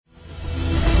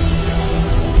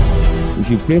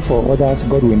you pray for others,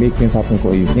 God will make things happen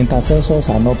for you. Intercessors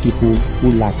are not people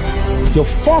who lack. Your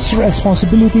first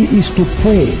responsibility is to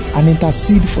pray and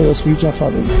intercede for your spiritual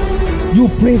family. You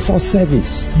pray for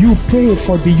service. You pray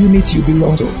for the unit you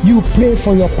belong to. You pray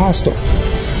for your pastor.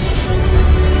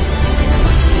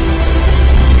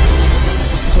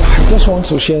 I just want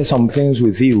to share some things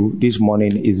with you this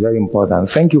morning. It's very important.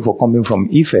 Thank you for coming from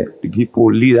Ife. The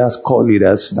people, leaders, core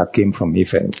leaders that came from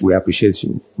Ife. We appreciate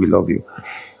you. We love you.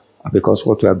 Because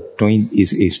what we are doing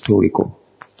is historical.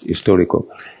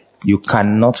 You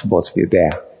cannot but be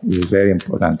there. It's very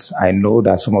important. I know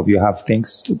that some of you have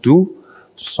things to do.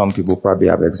 Some people probably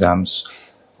have exams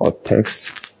or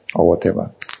tests or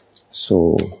whatever.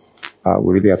 So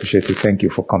we really appreciate it. Thank you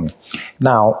for coming.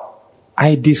 Now,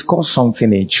 I discussed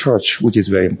something in church which is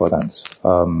very important. They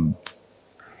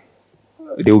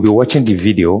will be watching the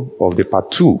video of the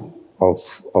part 2 of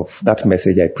that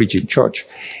message I preach in church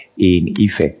in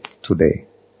Ife today,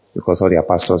 because all their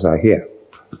pastors are here.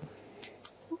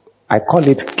 I call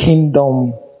it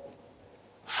Kingdom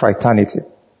Fraternity.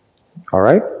 All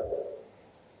right?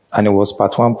 And it was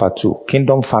part 1, part 2.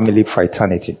 Kingdom Family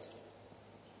Fraternity.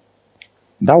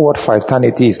 That word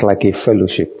fraternity is like a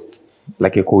fellowship,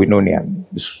 like a koinonia.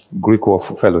 This Greek word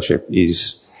for fellowship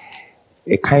is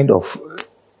a kind of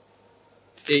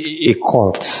a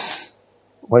cult.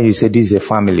 When you say this is a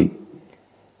family,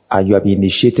 and you have been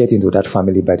initiated into that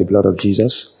family by the blood of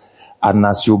Jesus, and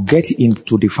as you get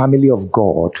into the family of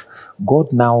God,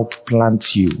 God now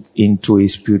plants you into a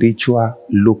spiritual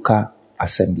local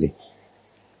assembly.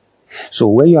 So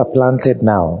where you are planted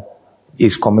now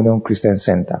is Communion Christian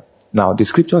Center. Now the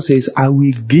scripture says, I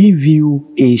will give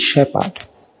you a shepherd.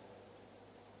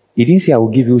 It didn't say I will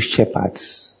give you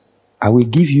shepherds. I will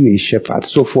give you a shepherd.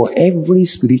 So for every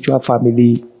spiritual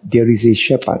family, there is a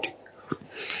shepherd.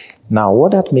 Now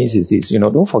what that means is this,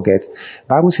 don't forget,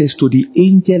 Bible says to the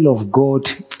angel of God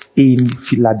in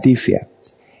Philadelphia.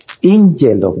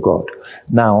 Angel of God.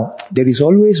 Now, there is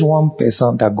always one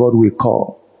person that God will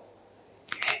call.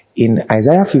 In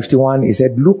Isaiah 51, he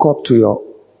said, look up to your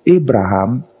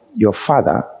Abraham, your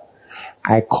father.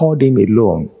 I called him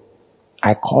alone.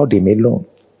 A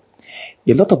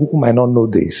lot of people might not know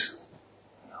this.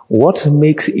 What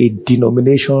makes a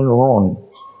denomination run,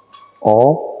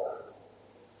 or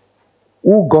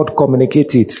who God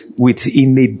communicated with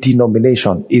in a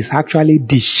denomination, is actually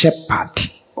the shepherd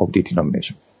of the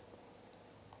denomination.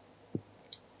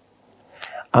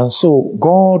 And so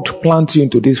God plants you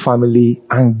into this family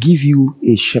and give you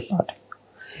a shepherd.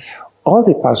 All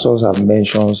the pastors have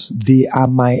mentioned, they are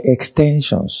my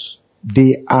extensions.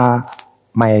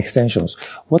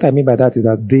 What I mean by that is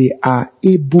that they are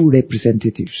able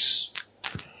representatives,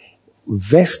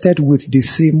 vested with the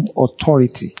same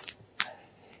authority.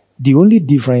 The only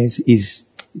difference is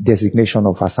designation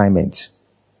of assignment.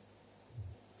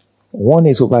 One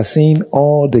is overseeing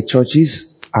all the churches,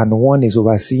 and one is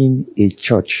overseeing a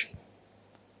church.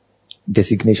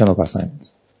 Designation of assignment.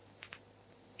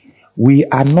 We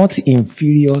are not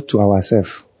inferior to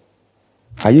ourselves.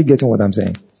 Are you getting what I'm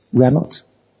saying? We are not.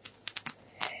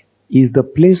 It's the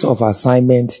place of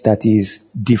assignment that is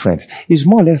different. It's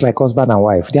more or less like husband and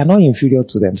wife. They are not inferior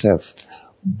to themselves,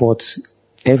 but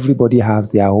everybody have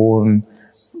their own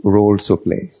role to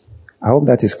play. I hope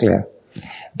that is clear.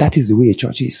 That is the way a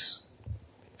church is.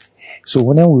 So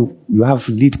whenever you have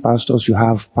lead pastors, you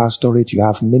have pastorate, you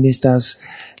have ministers.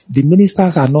 The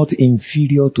ministers are not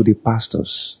inferior to the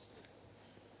pastors.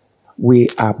 We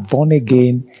are born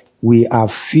again. We are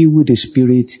filled with the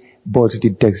Spirit, but the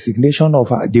designation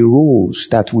of the roles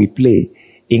that we play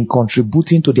in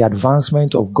contributing to the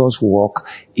advancement of God's work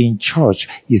in church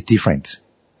is different.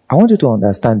 I want you to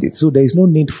understand it. So there is no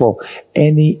need for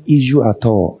any issue at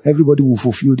all. Everybody will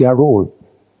fulfill their role.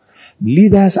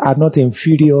 Leaders are not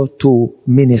inferior to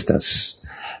ministers.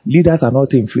 Leaders are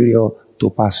not inferior to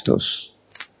pastors.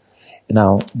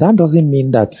 Now, that doesn't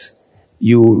mean that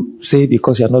you say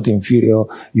because you're not inferior,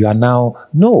 you are now...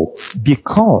 No,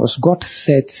 because God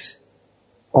sets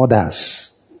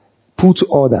orders, puts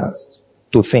orders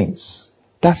to things.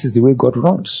 That is the way God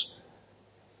runs.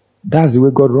 That's the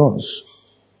way God runs.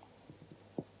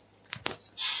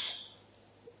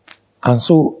 And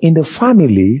so, in the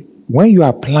family, when you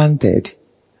are planted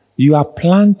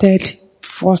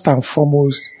first and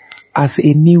foremost as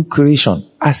a new creation,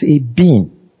 as a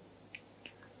being.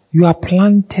 You are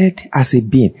planted as a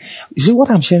being. You see, what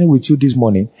I'm sharing with you this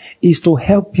morning is to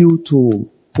help you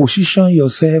to position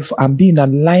yourself and be in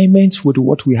alignment with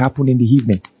what will happen in the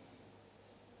evening.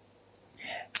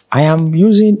 I am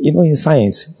using, in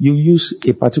science, you use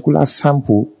a particular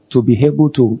sample to be able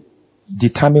to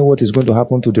determine what is going to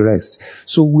happen to the rest.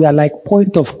 So we are like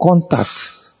point of contact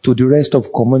to the rest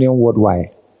of communion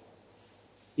worldwide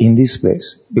in this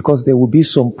place, because there will be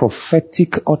some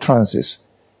prophetic utterances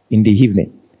in the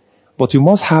evening. But you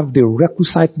must have the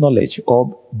requisite knowledge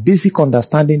or basic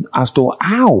understanding as to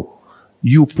how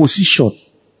you position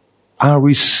and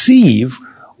receive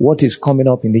what is coming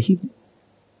up in the evening.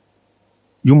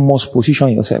 You must position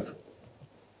yourself.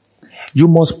 You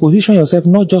must position yourself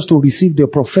not just to receive the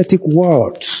prophetic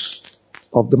words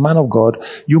of the man of God.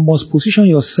 You must position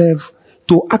yourself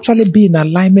to actually be in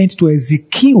alignment to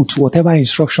execute whatever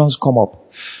instructions come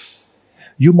up.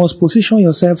 You must position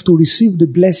yourself to receive the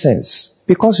blessings.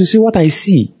 Because you see, what I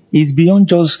see is beyond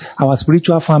just our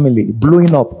spiritual family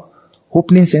blowing up,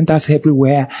 opening centers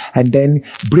everywhere, and then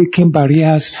breaking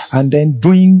barriers, and then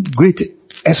doing great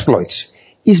exploits.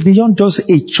 It's beyond just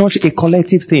a church, a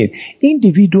collective thing.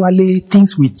 Individually,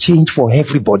 things will change for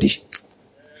everybody.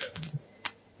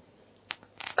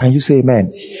 Can you say amen?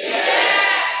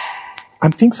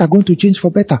 And things are going to change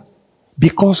for better.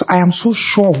 Because I am so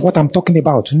sure of what I'm talking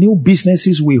about. New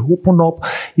businesses will open up.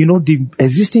 The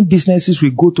existing businesses will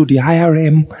go to the higher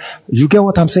realm. You get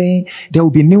what I'm saying? There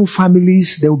will be new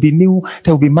families. There will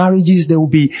be marriages.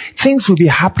 Things will be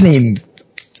happening.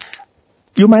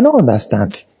 You might not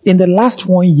understand. In the last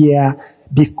 1 year,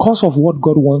 because of what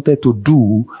God wanted to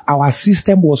do, our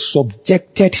system was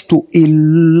subjected to a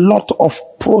lot of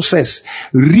process,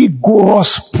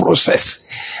 rigorous process.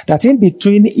 That in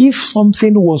between, if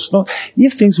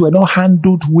things were not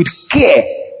handled with care,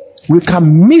 we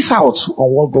can miss out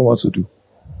on what God wants to do.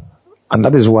 And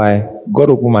that is why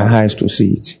God opened my eyes to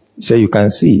see it. He said, you can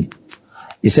see.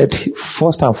 He said,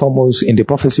 first and foremost, in the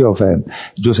prophecy of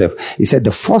Joseph, he said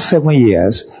the first 7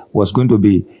 years was going to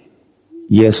be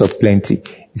years of plenty.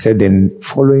 He said then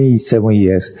following 7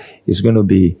 years is going to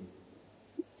be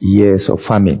years of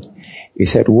famine. He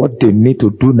said what they need to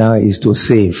do now is to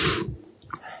save.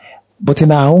 But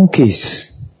in our own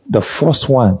case, the first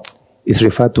one is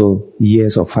referred to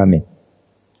years of famine.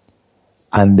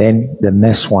 And then the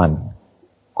next one.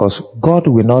 Because God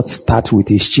will not start with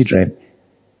his children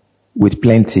with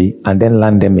plenty and then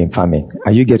land them in famine.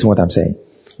 Are you getting what I'm saying?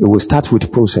 It will start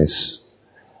with process.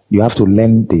 You have to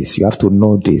learn this. You have to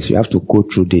know this. You have to go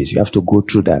through this. You have to go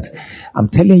through that. I'm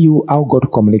telling you how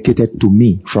God communicated to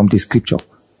me from the scripture.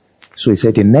 So he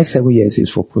said the next 7 years is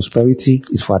for prosperity,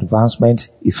 is for advancement,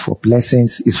 is for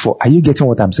blessings, are you getting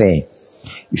what I'm saying?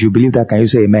 If you believe that, can you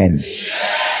say amen?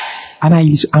 And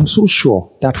I'm so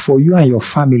sure that for you and your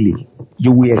family,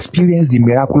 you will experience the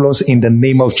miraculous in the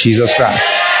name of Jesus Christ.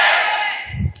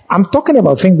 I'm talking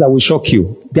about things that will shock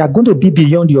you. They are going to be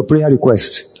beyond your prayer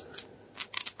request.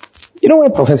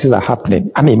 When prophecies are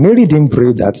happening, Mary didn't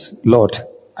pray that, Lord,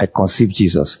 I conceive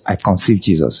Jesus. I conceive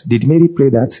Jesus. Did Mary pray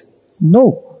that?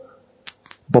 No.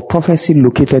 But prophecy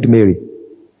located Mary.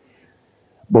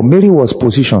 But Mary was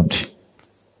positioned.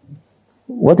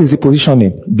 What is the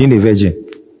positioning? Being a virgin.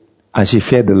 And she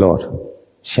feared the Lord.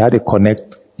 She had a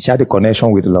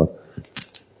connection with the Lord.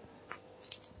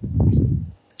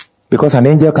 Because an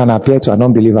angel can appear to an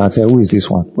unbeliever and say, who is this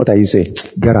one? What are you saying?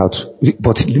 Get out.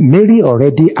 But Mary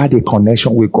already had a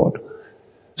connection with God.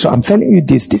 So I'm telling you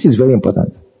this is very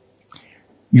important.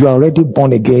 You are already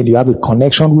born again. You have a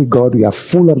connection with God. You are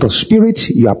full of the Spirit.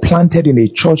 You are planted in a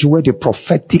church where the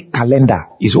prophetic calendar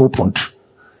is opened.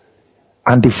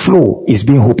 And the flow is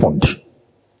being opened.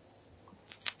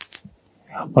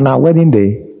 On our wedding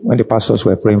day, when the pastors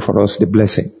were praying for us, the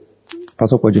blessing,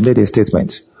 Pastor Poju made a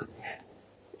statement.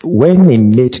 When he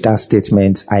made that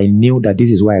statement, I knew that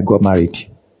this is why I got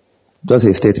married. Just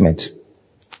a statement.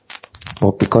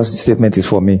 But because the statement is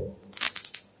for me,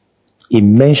 it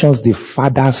mentions the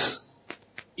fathers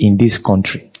in this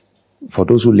country. For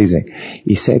those who listen,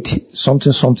 he said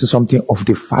something of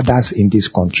the fathers in this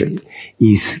country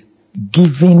is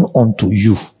given unto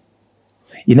you.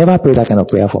 He never prayed that kind of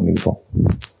prayer for me before.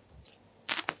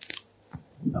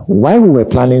 While we were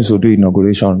planning to do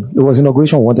inauguration, it was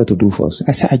inauguration we wanted to do first.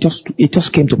 I said, it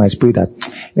just came to my spirit that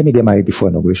let me get married before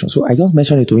inauguration. So I just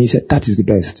mentioned it to him. He said, that is the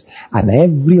best. And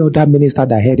every other minister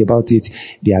that heard about it,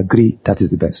 they agree that is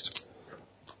the best.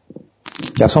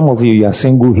 There are some of you are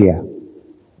single here.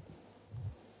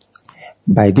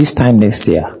 By this time next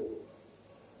year,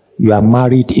 you are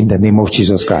married in the name of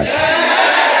Jesus Christ.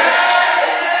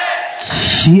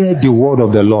 Hear the word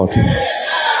of the Lord.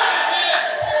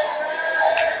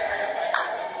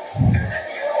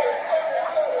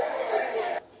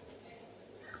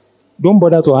 Don't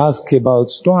bother to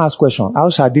don't ask questions. How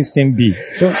shall this thing be?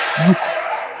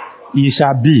 It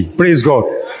shall be. Praise God.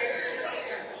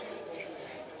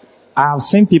 I have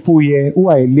seen people here who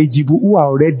are eligible, who are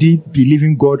already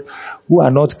believing God, who are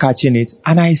not catching it.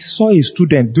 And I saw a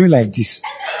student doing like this.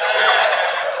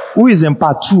 Who is in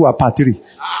part 2 or part 3?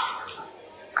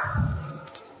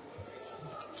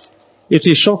 It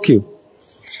will shock you.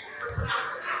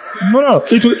 No.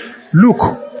 It will, look,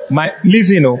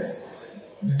 listen,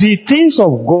 the things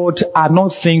of God are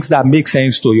not things that make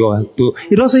sense to your,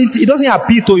 it doesn't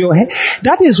appeal to your head.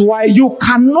 That is why you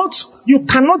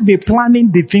cannot be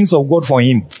planning the things of God for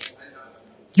Him.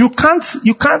 You can't,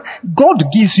 God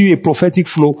gives you a prophetic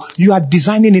flow. You are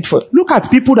designing it for, look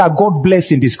at people that God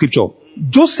blessed in the scripture.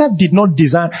 Joseph did not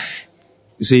design,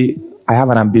 you see, I have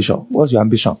an ambition. What's your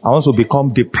ambition? I want to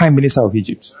become the prime minister of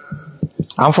Egypt.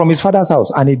 I'm from his father's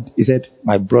house. And he said,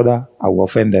 my brother, I will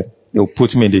offend them. They will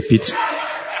put me in the pit.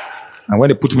 And when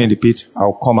they put me in the pit,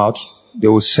 I'll come out. They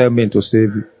will sell me into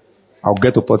slavery. I'll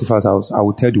get to Potiphar's house. I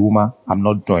will tell the woman, I'm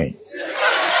not doing.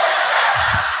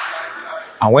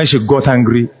 And when she got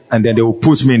angry, and then they will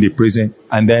put me in the prison.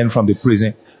 And then from the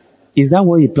prison, is that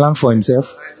what he planned for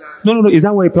himself? No. Is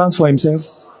that what he plans for himself?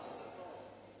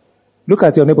 Look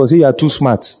at your neighbor. Say you are too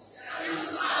smart.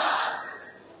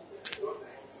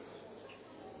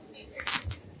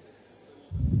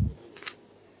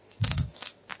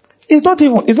 It's not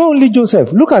only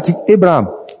Joseph. Look at Abraham.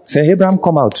 Say, Abraham,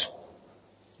 come out.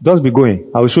 Just be going.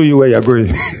 I will show you where you are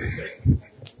going.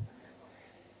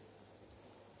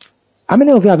 How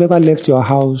many of you have ever left your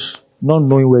house not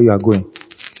knowing where you are going?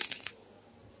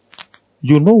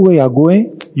 You know where you are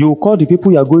going. You will call the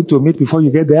people you are going to meet before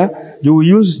you get there. You will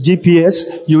use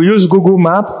GPS. You will use Google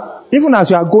Map. Even as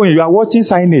you are going, you are watching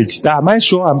signage that am I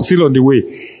sure I'm still on the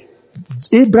way.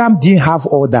 Abraham didn't have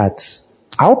all that.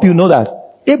 I hope you know that.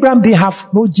 Abraham didn't have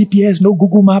no GPS, no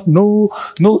Google Map, no,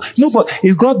 but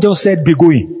God just said, be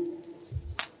going.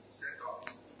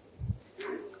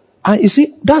 And you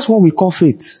see, that's what we call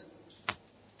faith.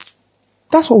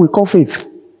 That's what we call faith.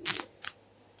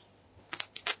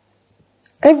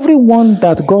 Everyone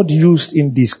that God used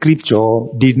in the scripture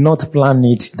did not plan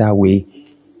it that way.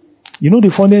 You know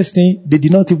the funniest thing? They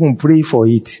did not even pray for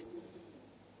it.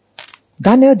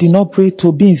 Daniel did not pray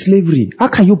to be in slavery. How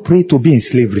can you pray to be in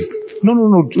slavery?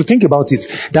 No. Think about it.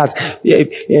 That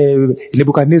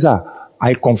Nebuchadnezzar,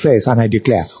 I confess and I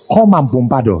declare, come and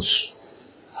bombard us.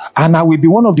 And I will be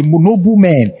one of the noble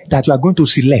men that you are going to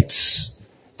select.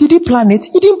 Did he plan it?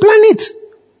 He didn't plan it.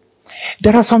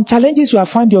 There are some challenges you have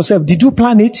found yourself. Did you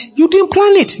plan it? You didn't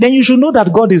plan it. Then you should know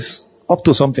that God is up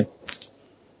to something.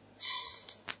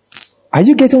 Are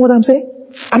you getting what I'm saying?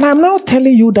 And I'm now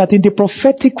telling you that in the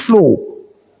prophetic flow,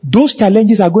 those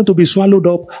challenges are going to be swallowed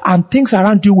up and things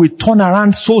around you will turn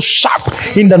around so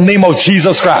sharp in the name of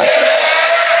Jesus Christ.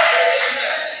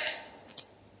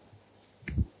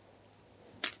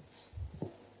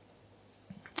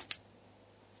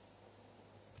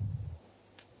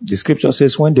 The scripture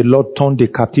says, when the Lord turned the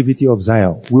captivity of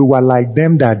Zion, we were like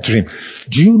them that dream.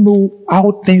 Do you know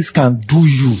how things can do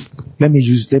you? Let me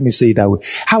say it that way.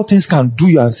 How things can do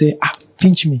you and say,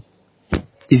 pinch me.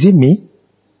 Is it me?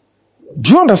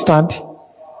 Do you understand?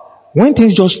 When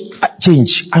things just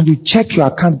change and you check your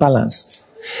account balance,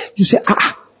 you say,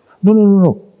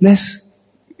 no.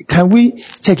 Can we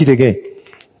check it again?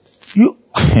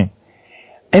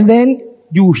 And then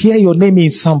you hear your name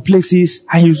in some places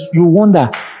and you wonder,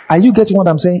 are you getting what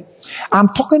I'm saying? I'm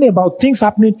talking about things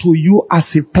happening to you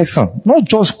as a person, not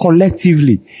just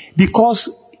collectively.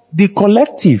 Because the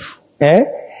collective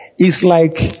is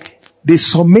like the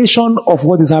summation of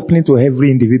what is happening to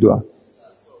every individual.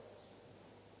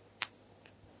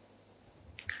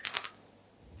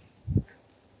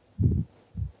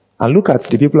 And look at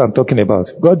the people I'm talking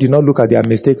about. God did not look at their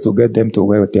mistake to get them to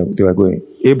where they were going.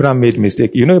 Abraham made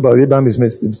mistake. You know about Abraham's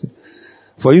mistake?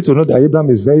 For you to know that Abraham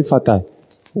is very fertile.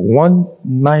 One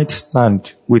night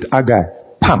stand with Agar.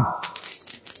 Pam.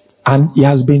 And he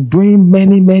has been doing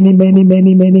many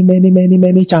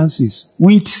chances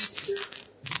with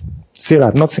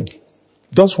Sarah. Nothing.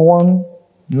 Just one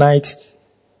night.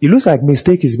 It looks like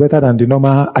mistake is better than the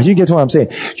normal. Are you getting what I'm saying?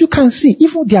 You can see,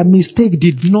 even their mistake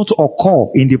did not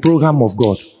occur in the program of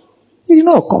God. It did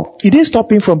not occur. It didn't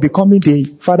stop him from becoming the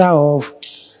father of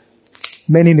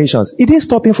many nations. It didn't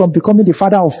stop him from becoming the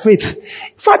father of faith.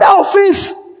 Father of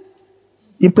faith!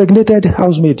 Impregnated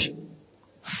housemaid.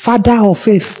 Father of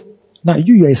faith. Now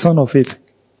you are a son of faith.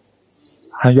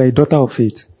 And you are a daughter of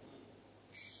faith.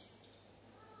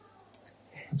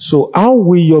 So how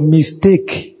will your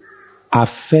mistake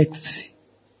affect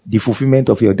the fulfillment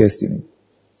of your destiny?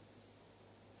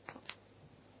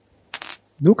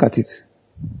 Look at it.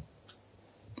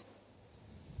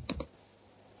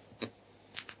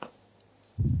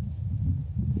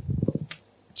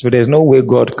 So there's no way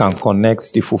God can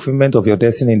connect the fulfillment of your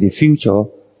destiny in the future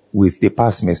with the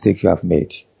past mistake you have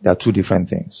made. They are two different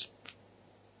things.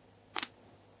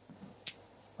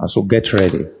 And so get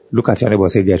ready. Look at your neighbor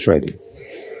and say, get ready.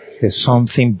 There's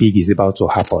something big is about to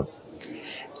happen.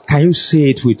 Can you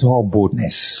say it with all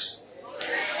boldness?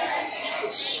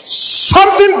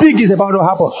 Something big is about to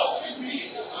happen.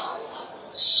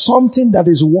 Something that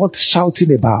is worth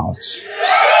shouting about.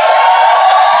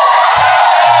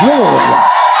 Glory.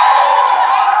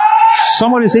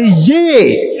 Somebody say,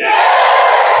 yay!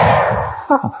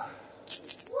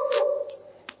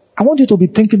 I want you to be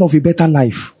thinking of a better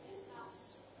life.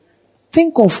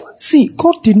 Think of,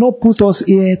 God did not put us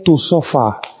here to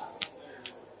suffer.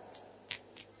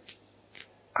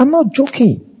 I'm not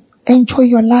joking. Enjoy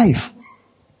your life.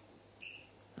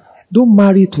 Don't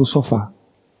marry to suffer.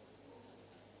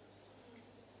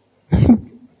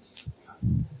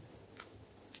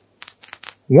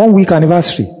 1 week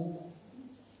anniversary.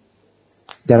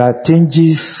 There are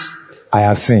changes I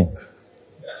have seen.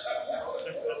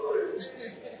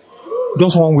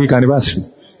 Just 1 week anniversary.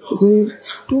 Say,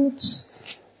 don't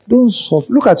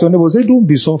suffer. Look at your neighbor. Say, don't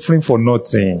be suffering for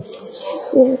nothing.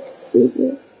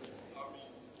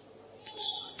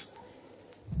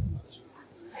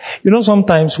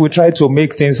 Sometimes we try to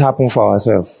make things happen for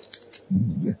ourselves.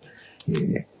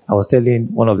 I was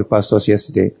telling one of the pastors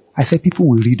yesterday, I said people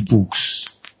will read books.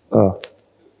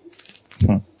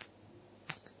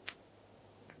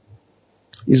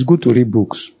 It's good to read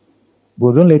books,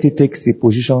 but don't let it take the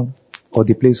position or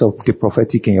the place of the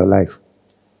prophetic in your life.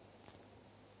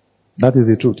 That is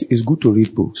the truth. It's good to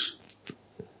read books.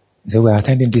 You say, we're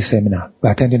attending this seminar.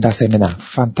 We're attending that seminar.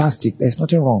 Fantastic. There's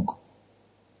nothing wrong.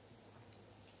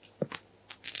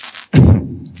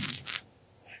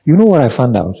 You know what I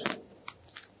found out?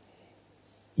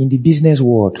 In the business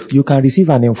world, you can receive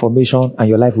an information and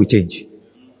your life will change.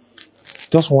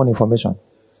 Just one information.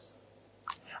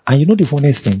 And you know the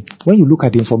funniest thing? When you look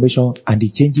at the information and the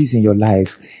changes in your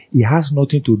life, it has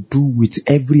nothing to do with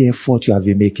every effort you have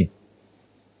been making.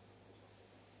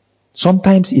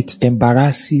 Sometimes it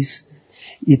embarrasses.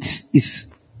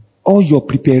 It's all your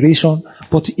preparation.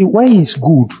 But why it's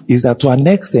good is that to an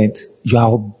extent, you are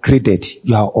upgraded.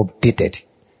 You are updated.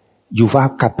 You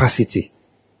have capacity.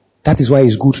 That is why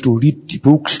it's good to read the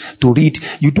books,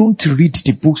 You don't read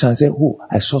the books and say, oh,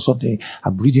 I saw something.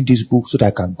 I'm reading this book so that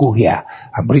I can go here.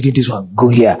 I'm reading this one, go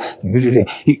here.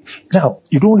 Now,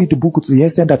 you don't read the book to the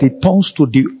extent that it turns to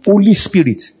the Holy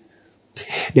Spirit.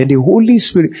 Then the Holy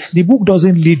Spirit, the book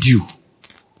doesn't lead you.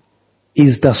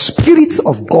 It's the Spirit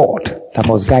of God that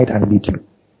must guide and lead you.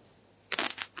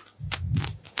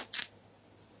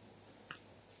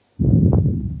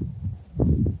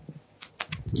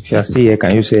 If you are still here,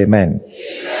 can you say amen?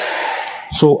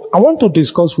 So I want to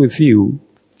discuss with you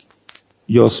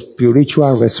your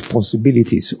spiritual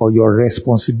responsibilities or your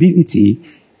responsibility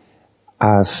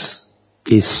as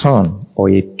a son or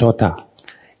a daughter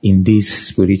in this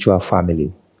spiritual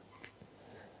family.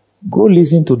 Go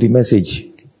listen to the message.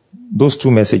 Those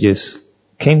two messages,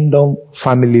 Kingdom,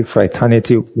 Family,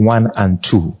 Fraternity 1 and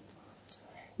 2.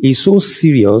 It's so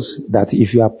serious that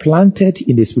if you are planted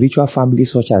in a spiritual family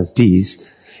such as this,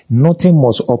 nothing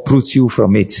must uproot you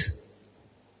from it.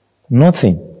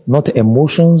 Nothing. Not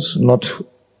emotions, not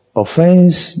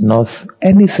offense, not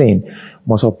anything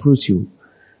must uproot you.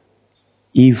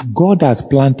 If God has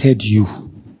planted you,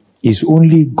 it's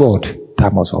only God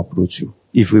that must uproot you.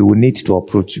 If we will need to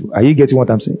uproot you. Are you getting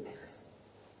what I'm saying?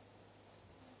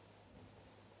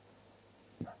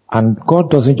 And God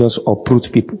doesn't just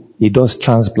uproot people. He does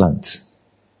transplants.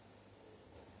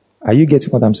 Are you getting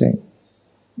what I'm saying?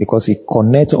 Because He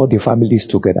connects all the families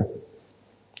together.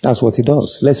 That's what He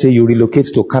does. Let's say you relocate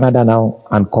to Canada now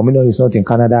and communion is not in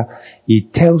Canada. He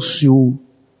tells you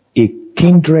a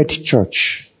kindred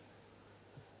church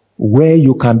where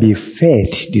you can be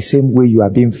fed the same way you are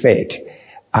being fed.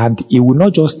 And He will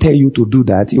not just tell you to do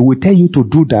that. He will tell you to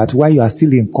do that while you are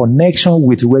still in connection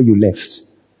with where you left.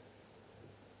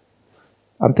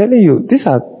 I'm telling you, these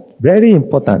are very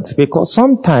important because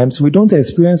sometimes we don't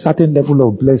experience certain level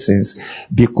of blessings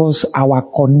because our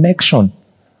connection,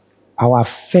 our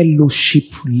fellowship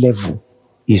level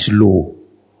is low.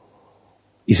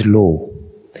 Is low.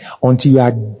 Until you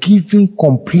are giving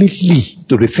completely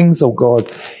to the things of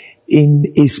God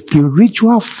in a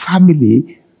spiritual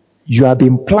family, you have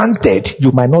been planted.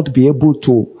 You might not be able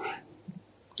to,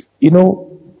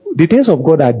 the things of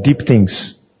God are deep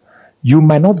things. You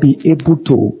might not be able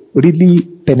to really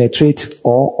penetrate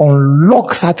or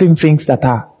unlock certain things that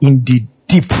are in the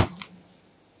deep.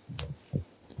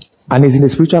 And it's in a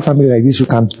spiritual family like this, you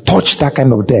can touch that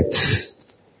kind of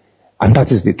depth. And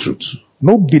that is the truth.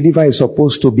 No believer is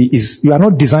supposed to be, you are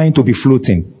not designed to be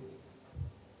floating.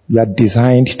 You are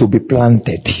designed to be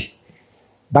planted.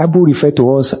 Bible refers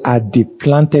to us as the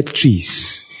planted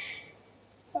trees.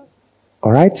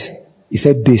 Alright? He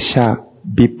said they shall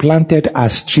be planted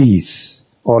as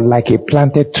trees, or like a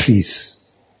planted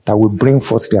trees that will bring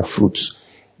forth their fruits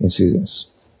in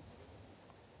seasons.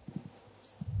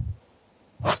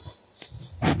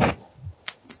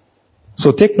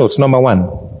 So take notes, number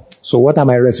 1. So what are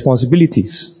my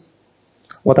responsibilities?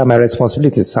 What are my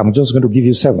responsibilities? I'm just going to give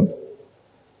you 7.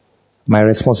 My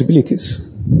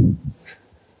responsibilities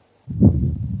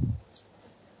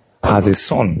as a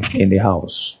son in the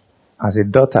house, as a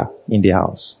daughter in the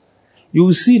house. You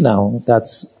will see now that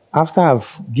after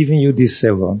I've given you these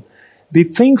 7, the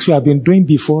things you have been doing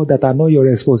before that are not your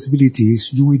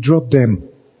responsibilities, you will drop them.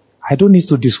 I don't need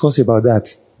to discuss about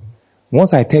that.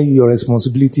 Once I tell you your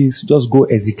responsibilities, just go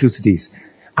execute this.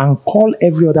 And call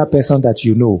every other person that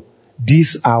you know.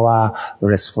 These are our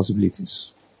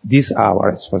responsibilities. These are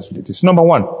our responsibilities. Number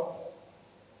 1,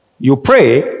 you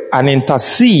pray and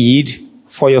intercede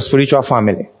for your spiritual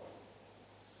family.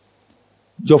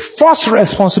 Your first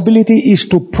responsibility is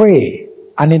to pray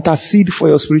and intercede for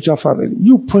your spiritual family.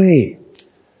 You pray.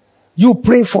 You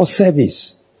pray for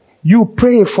service. You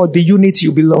pray for the unit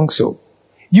you belong to.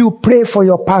 You pray for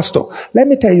your pastor. Let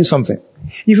me tell you something.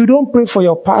 If you don't pray for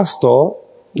your pastor,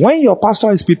 when your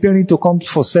pastor is preparing to come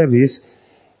for service,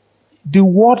 the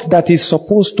word that is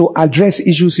supposed to address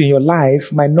issues in your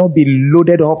life might not be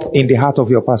loaded up in the heart of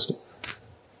your pastor.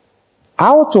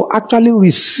 How to actually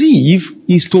receive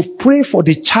is to pray for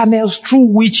the channels through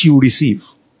which you receive.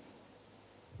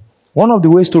 One of the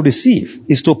ways to receive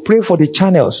is to pray for the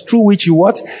channels through which you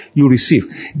what? You receive.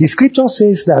 The scripture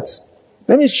says that,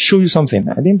 let me show you something.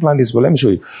 I didn't plan this, but let me show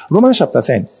you. Romans chapter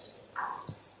 10.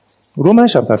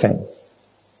 Romans chapter 10.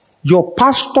 Your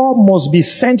pastor must be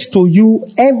sent to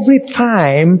you every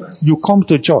time you come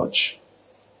to church.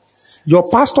 Your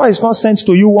pastor is not sent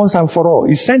to you once and for all.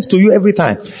 He's sent to you every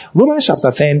time. Romans chapter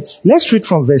 10, let's read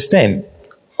from verse 10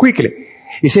 quickly.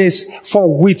 It says,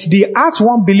 for with the heart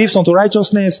one believes unto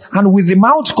righteousness, and with the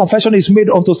mouth confession is made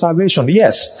unto salvation.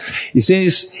 Yes. It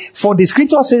says, for the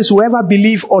scripture says, whoever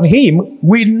believes on him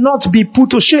will not be put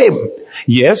to shame.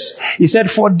 Yes. He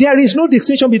said, for there is no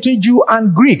distinction between Jew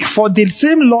and Greek, for the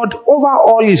same Lord over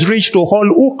all is rich to all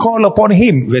who call upon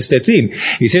him. Verse 13.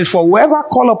 He says, for whoever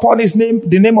call upon his name,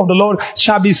 the name of the Lord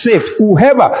shall be saved.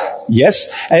 Whoever.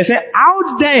 Yes. And he said,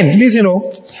 how then, listen,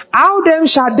 how then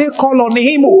shall they call on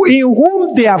him in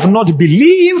whom they have not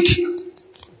believed?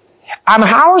 And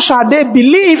how shall they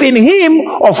believe in him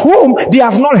of whom they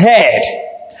have not heard?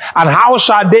 And how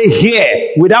shall they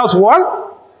hear without what?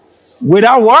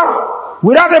 Without what?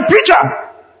 Without a preacher.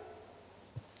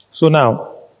 So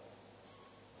now,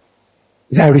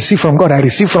 I receive from God. I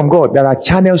receive from God. There are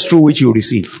channels through which you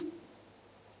receive.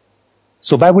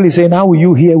 So Bible is saying, how will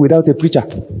you hear without a preacher?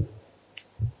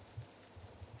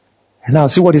 And now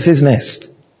see what it says next.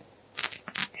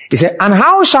 He said, and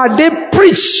how shall they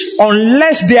preach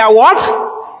unless they are what?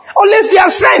 Unless they are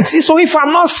sent. So if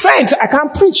I'm not sent, I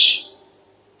can't preach.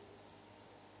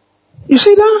 You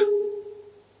see that?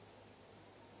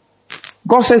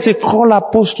 God says he called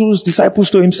apostles, disciples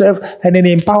to himself, and then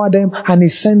he empowered them and he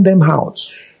sent them out.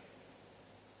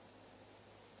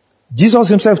 Jesus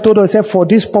himself told us, for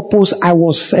this purpose I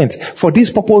was sent. For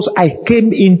this purpose I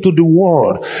came into the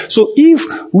world. So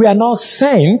if we are not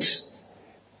sent,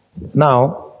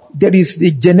 now there is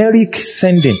the generic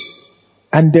sending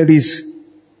and there is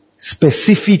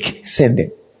specific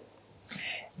sending.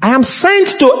 I am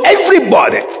sent to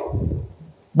everybody.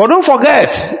 But don't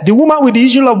forget, the woman with the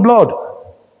issue of blood,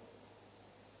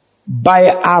 by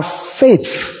her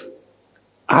faith,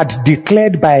 had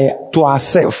declared to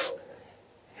herself.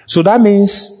 So that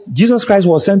means Jesus Christ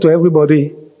was sent to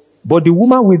everybody, but the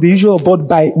woman with the issue of blood,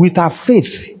 with her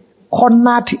faith,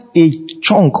 cornered a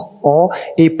chunk or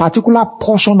a particular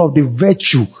portion of the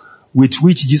virtue with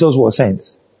which Jesus was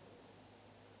sent.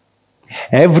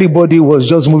 Everybody was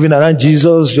just moving around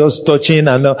Jesus, just touching,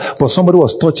 but somebody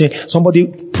was touching, somebody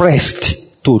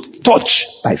pressed to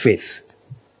touch by faith.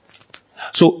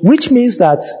 So, which means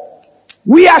that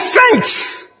we are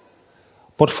sent.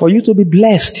 But for you to be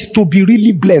blessed, to be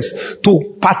really blessed,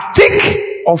 to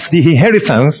partake of the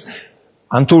inheritance,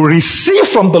 and to receive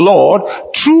from the Lord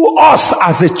through us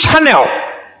as a channel,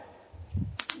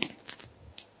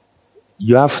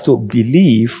 you have to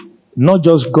believe, not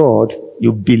just God,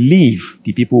 you believe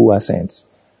the people who are sent.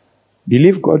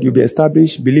 Believe God, you'll be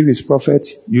established. Believe his prophet,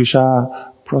 you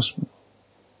shall prosper.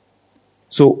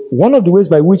 So one of the ways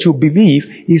by which you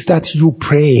believe is that you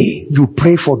pray. You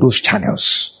pray for those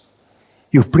channels.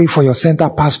 You pray for your center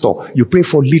pastor. You pray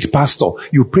for lead pastor.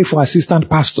 You pray for assistant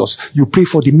pastors. You pray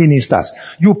for the ministers.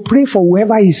 You pray for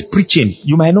whoever is preaching.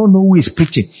 You might not know who is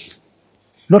preaching.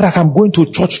 Lord, as I'm going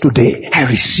to church today, I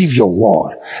receive your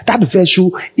word. That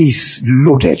vessel is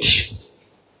loaded.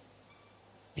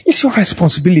 It's your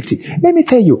responsibility. Let me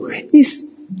tell you,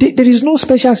 there is no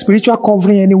special spiritual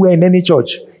covering anywhere in any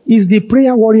church. It's the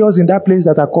prayer warriors in that place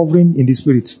that are covering in the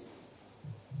spirit.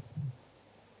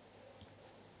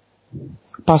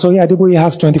 Pastor Adeboye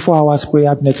has 24 hours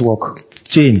prayer network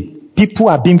chain. People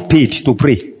are being paid to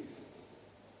pray.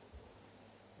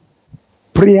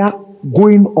 Prayer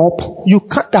going up.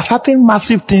 There are certain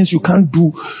massive things you can't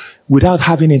do without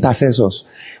having intercessors.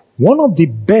 One of the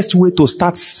best way to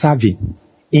start serving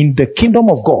in the kingdom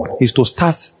of God is to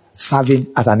start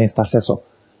serving as an intercessor.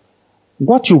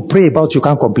 What you pray about, you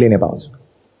can't complain about.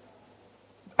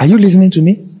 Are you listening to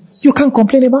me? You can't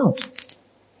complain about.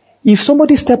 If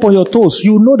somebody step on your toes,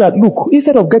 you know that, look,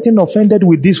 instead of getting offended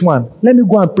with this one, let me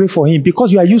go and pray for him,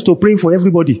 because you are used to praying for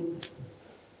everybody.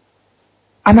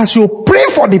 And as you pray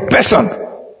for the person,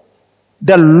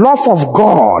 the love of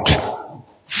God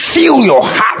fill your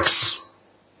hearts.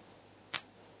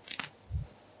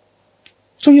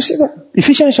 So you see that?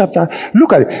 Ephesians chapter,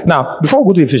 look at it. Now, before we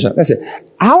go to Ephesians, let's say,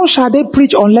 how shall they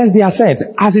preach unless they are sent?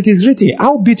 As it is written,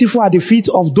 how beautiful are the feet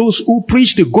of those who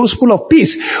preach the gospel of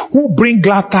peace, who bring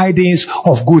glad tidings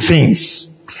of good things.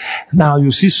 Now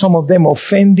you see some of them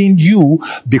offending you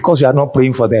because you are not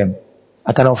praying for them.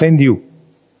 I can offend you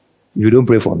if you don't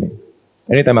pray for me.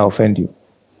 Anytime I offend you,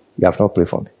 you have not prayed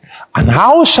for me. And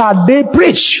how shall they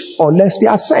preach unless they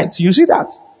are sent? You see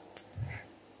that?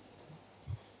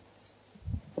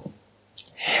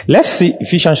 Let's see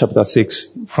Ephesians chapter 6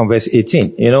 from verse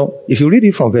 18. You know, if you read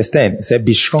it from verse 10, it said,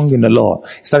 be strong in the Lord.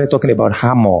 It started talking about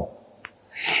hammer.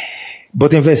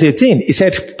 But in verse 18, it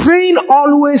said, praying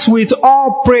always with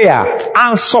all prayer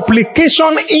and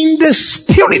supplication in the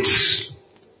Spirit.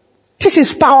 This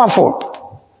is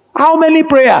powerful. How many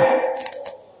prayer?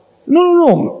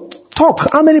 No.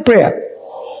 Talk. How many prayer?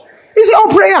 It's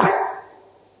all prayer.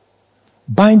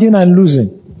 Binding and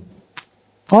loosing.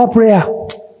 All prayer.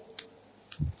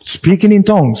 Speaking in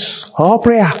tongues, all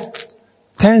prayer.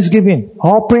 Thanksgiving,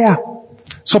 all prayer.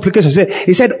 Supplication.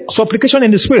 He said, supplication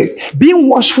in the Spirit. Being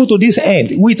watchful to this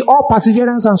end, with all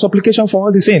perseverance and supplication for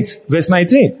all the saints. Verse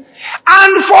 19.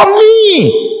 And for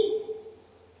me.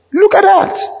 Look at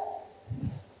that.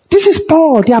 This is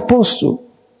Paul, the apostle.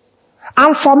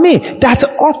 And for me, that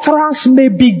utterance may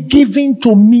be given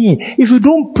to me. If you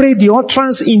don't pray the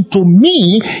utterance into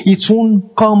me, it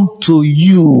won't come to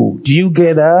you. Do you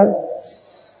get that?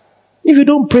 If you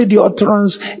don't pray the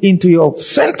utterance into your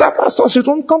center pastors, it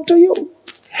won't come to you.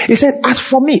 He said, as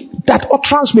for me, that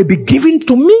utterance may be given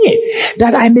to me,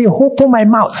 that I may open my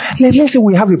mouth. Let's say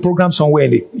we have a program somewhere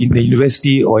in the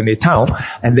university or in a town,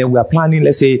 and then we are planning,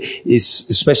 let's say, it's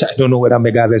special, I don't know whether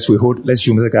mega harvest we hold, let's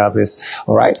use mega harvest,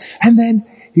 alright? And then,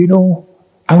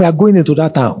 and we are going into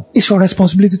that town. It's your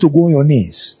responsibility to go on your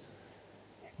knees.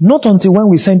 Not until when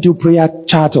we send you prayer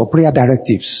chart or prayer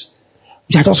directives.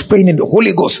 You are just praying in the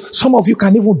Holy Ghost. Some of you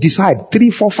can even decide,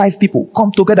 3, 4, 5 people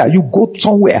come together. You go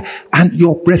somewhere and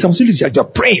your responsibility is you're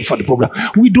praying for the program.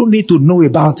 We don't need to know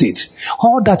about it.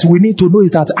 All that we need to know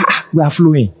is that, we are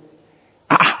flowing.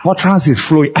 Utterance is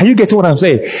flowing. Are you getting what I'm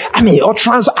saying? I mean,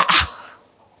 utterance,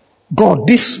 God,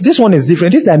 this one is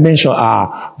different. This dimension,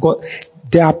 God,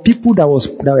 there are people that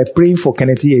were praying for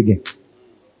Kenneth again.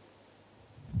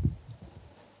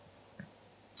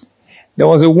 There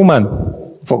was a woman,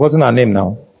 forgotten her name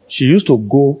now. She used to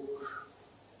go,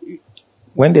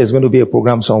 when there's going to be a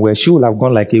program somewhere, she will have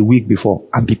gone like a week before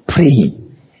and be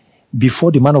praying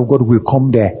before the man of God will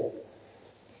come there.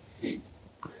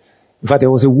 In fact, there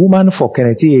was a woman for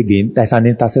Kenneth again that's an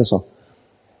intercessor.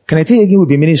 Kenneth again will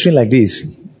be ministering like this,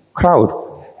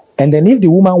 crowd. And then if the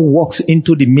woman walks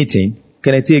into the meeting,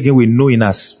 Kenneth again will know in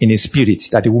his spirit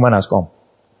that the woman has come.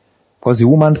 Because the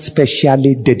woman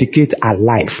specially dedicates her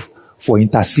life for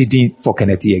interceding for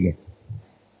Kenneth again.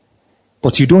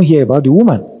 But you don't hear about the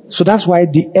woman. So that's why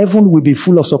the heaven will be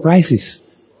full of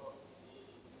surprises.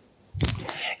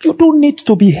 You don't need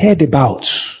to be heard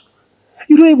about.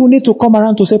 You don't even need to come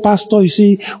around to say, Pastor, you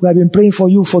see, we have been praying for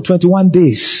you for 21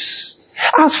 days.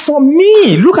 As for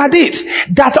me, look at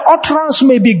it, that utterance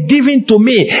may be given to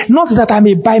me, not that I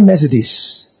may buy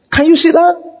Mercedes. Can you see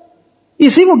that?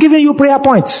 It's even giving you prayer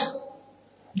points.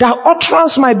 That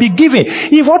utterance might be given.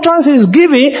 If utterance is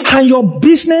given and your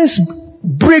business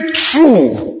break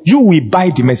through, you will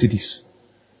buy the Mercedes.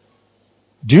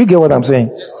 Do you get what I'm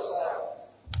saying? Yes.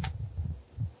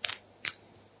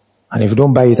 And if you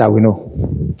don't buy it, I will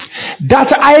know.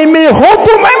 that I may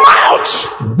open my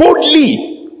mouth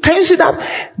boldly. Can you see that?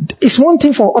 It's one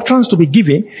thing for utterance to be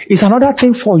given. It's another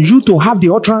thing for you to have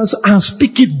the utterance and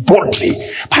speak it boldly.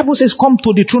 Bible says, come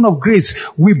to the throne of grace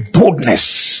with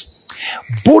boldness.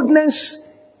 Boldness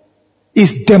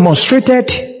is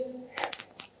demonstrated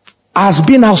as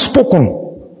being outspoken.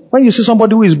 When you see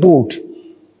somebody who is bold,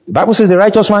 the Bible says the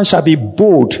righteous man shall be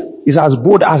bold. Is as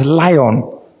bold as lion.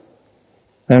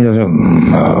 And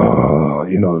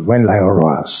when lion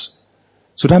roars.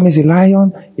 So that means a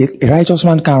lion, a righteous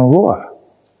man can roar.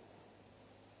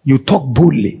 You talk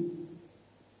boldly.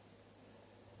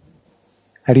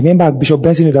 I remember Bishop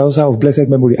Benson in the house of blessed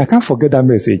memory. I can't forget that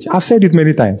message. I've said it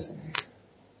many times.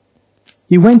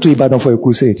 He went to Ibadan for a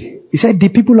crusade. He said, the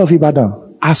people of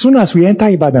Ibadan, as soon as we enter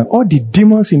Ibadan, all the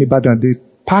demons in Ibadan, they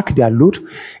pack their load,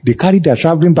 they carry their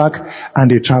traveling bag, and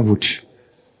they traveled.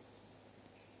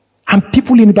 And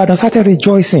people in Ibadan started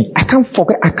rejoicing. I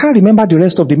can't remember the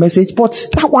rest of the message, but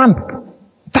that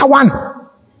one.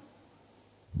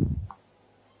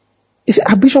 He said,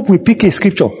 a bishop will pick a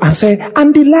scripture and say,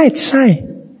 and the light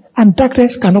shine, and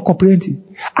darkness cannot comprehend it.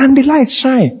 And the light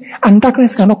shine, and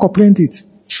darkness cannot comprehend it.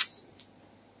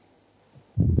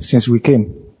 Since we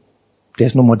came,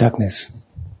 there's no more darkness.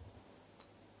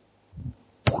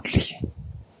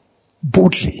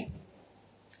 Boldly.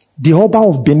 The Oba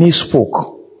of Benin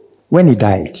spoke when he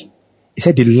died. He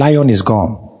said, the lion is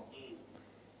gone.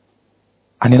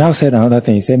 And he now said another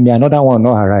thing. He said, may another one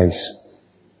not arise.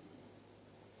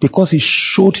 Because he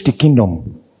showed the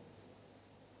kingdom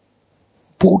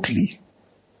boldly.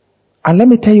 And let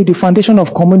me tell you, the foundation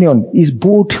of communion is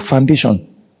bold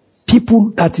foundation.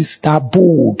 People that are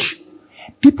bold.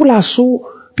 People are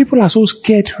so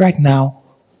scared right now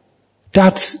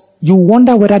that you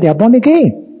wonder whether they are born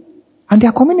again. And they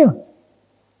are communion.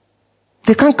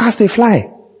 They can't cast a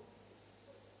fly.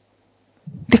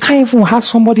 They can't even have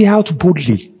somebody out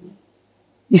boldly.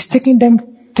 It's taking them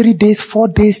 3 days, 4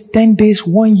 days, 10 days,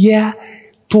 1 year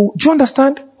to, do you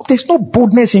understand? There's no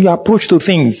boldness in your approach to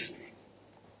things.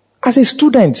 As a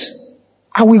student,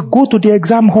 I will go to the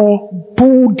exam hall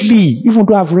boldly, even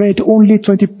though I've read only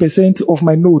 20% of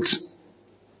my notes.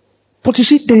 But you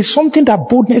see, there is something that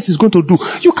boldness is going to do.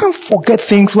 You can't forget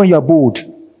things when you are bold.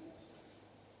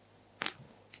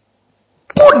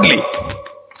 Boldly.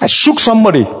 I shook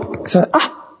somebody. I said,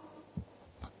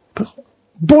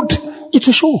 bold. It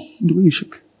will show in the way you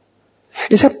shook.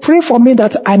 He said, pray for me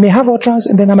that I may have utterance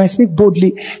and then I might speak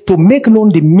boldly to make known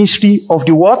the mystery of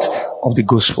the what? Of the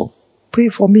gospel. Pray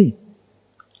for me.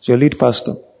 It's your lead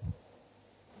pastor.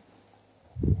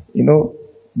 You know,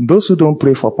 those who don't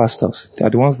pray for pastors, they are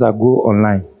the ones that go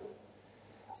online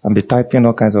and be typing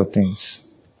all kinds of things.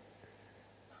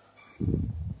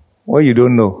 What you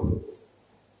don't know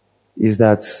is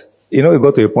that, you know, it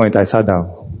got to a point I sat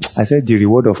down. I said, the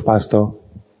reward of pastor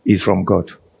is from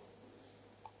God.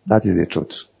 That is the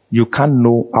truth. You can't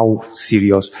know how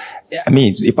serious. I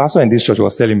mean, a pastor in this church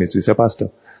was telling me to say, Pastor,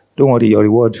 don't worry, your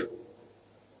reward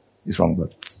is from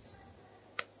God.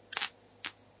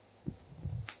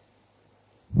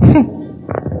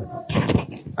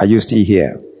 Are you still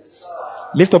here?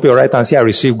 Lift up your right hand, say, I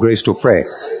receive grace to pray.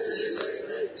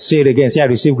 Say it again, say, I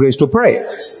receive grace to pray.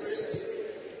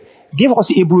 Give us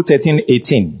Hebrew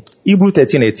 13:18. Hebrew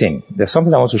 13:18. There's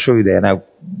something I want to show you there, and I'll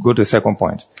go to the second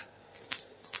point.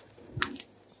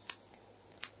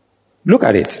 Look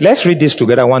at it. Let's read this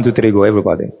together. 1, 2, 3, go,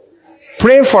 everybody.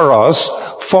 Pray for us,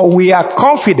 for we are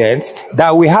confident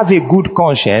that we have a good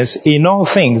conscience in all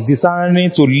things, desiring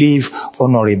to live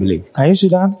honorably. Can you see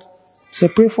that? Say,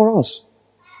 pray for us.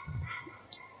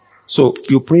 So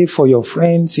you pray for your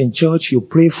friends in church, you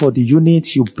pray for the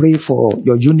units, you pray for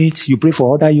your units, you pray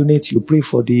for other units, you pray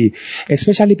for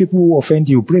especially people who offend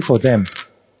you, pray for them.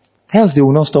 Else they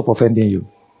will not stop offending you.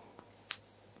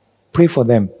 Pray for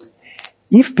them.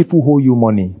 If people owe you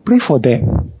money, pray for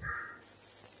them.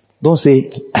 Don't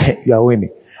say, you are owing me,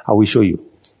 I will show you.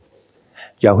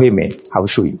 You are owing me, I will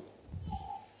show you.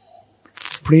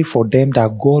 Pray for them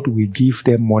that God will give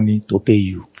them money to pay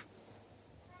you.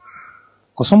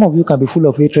 Because some of you can be full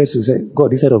of hatred to say,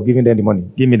 God, instead of giving them the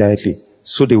money, give me directly.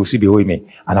 So they will still be owing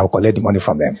me, and I will collect the money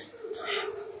from them.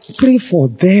 Pray for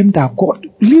them that God,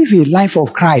 live a life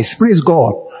of Christ. Praise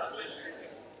God.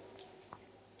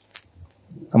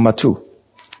 Number 2.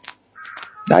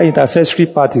 That intercessory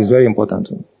part is very important.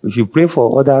 If you pray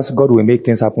for others, God will make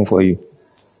things happen for you.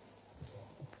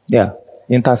 Yeah.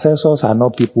 Intercessors are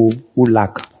not people who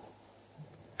lack.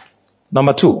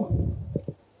 Number 2.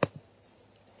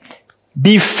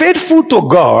 Be faithful to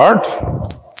God,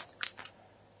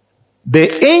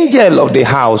 the angel of the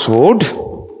household,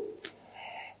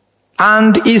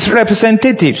 And his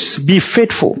representatives, be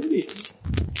faithful.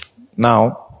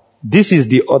 Now, this is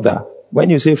the order.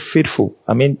 When you say faithful,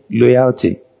 I mean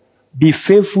loyalty. Be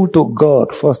faithful to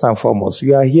God first and foremost.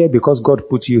 You are here because God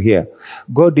put you here.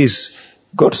 God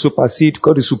supersedes,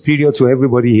 God is superior to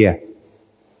everybody here.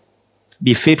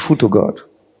 Be faithful to God.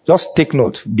 Just take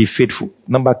note, be faithful.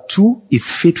 Number 2 is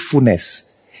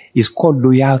faithfulness. It's called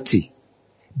loyalty.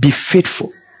 Be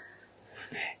faithful.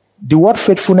 The word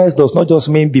faithfulness does not just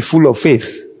mean be full of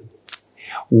faith.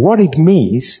 What it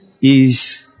means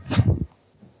is,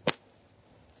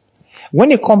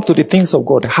 when it comes to the things of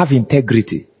God, have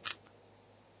integrity.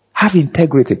 Have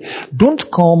integrity.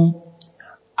 Don't come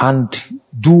and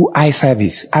do eye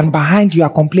service and behind you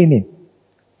are complaining.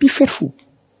 Be faithful.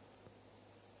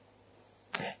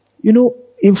 You know,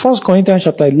 in 1 Corinthians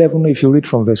chapter 11, if you read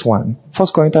from verse 1, 1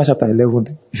 Corinthians chapter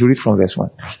 11, if you read from verse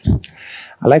 1,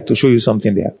 I'd like to show you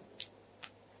something there.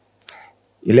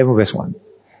 11 verse 1.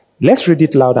 Let's read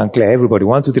it loud and clear. Everybody,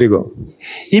 1, 2, 3, go.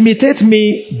 Imitate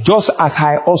me just as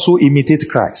I also imitate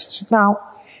Christ. Now,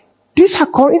 these are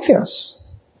Corinthians.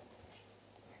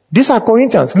 These are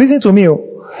Corinthians. Listen to me.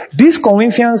 These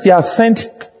Corinthians, he has sent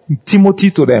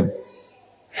Timothy to them.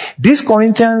 These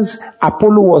Corinthians,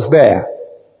 Apollo was there.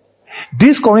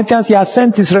 These Corinthians, he has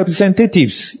sent his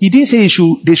representatives. He didn't say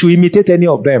they should imitate any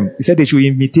of them. He said they should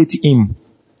imitate him.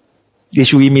 They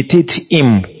should imitate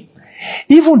him.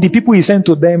 Even the people he sent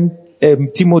to them,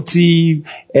 Timothy,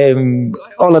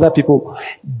 all other people,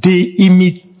 they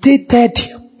imitated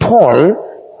Paul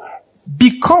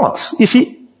because,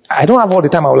 I don't have all the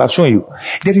time, I will have shown you.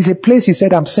 There is a place he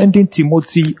said, I'm sending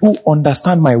Timothy who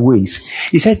understand my ways.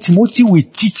 He said, Timothy will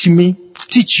teach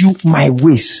you my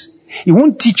ways. He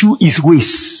won't teach you his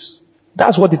ways.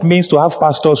 That's what it means to have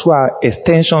pastors who are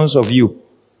extensions of you.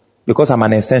 Because I'm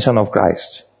an extension of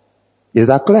Christ. Is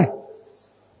that clear?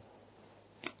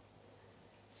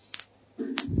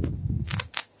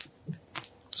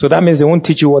 So that means they won't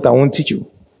teach you what I won't teach you.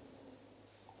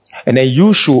 And then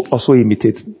you should also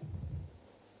imitate me.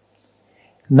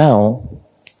 Now,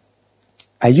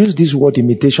 I use this word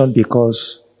imitation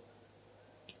because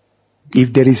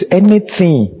if there is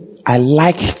anything I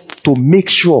like to make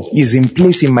sure is in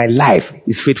place in my life,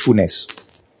 is faithfulness.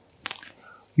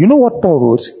 You know what Paul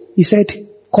wrote? He said,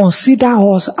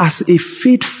 consider us as a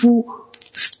faithful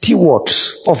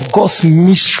stewards of God's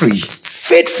mystery.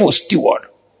 Faithful steward.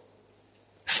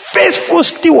 Faithful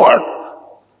steward.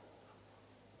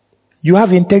 You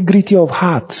have integrity of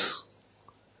heart.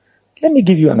 Let me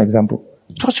give you an example.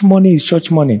 Church money is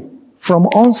church money. From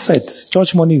onset,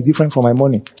 church money is different from my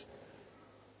money.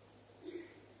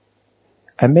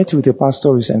 I met with a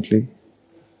pastor recently,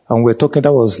 and we were talking,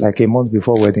 that was like a month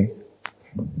before wedding.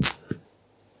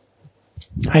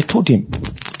 I told him,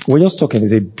 we're just talking,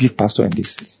 there's a big pastor in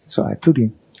this city. So I told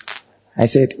him, I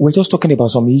said, we're just talking about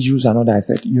some issues and all that. I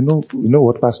said, you know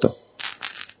what, pastor?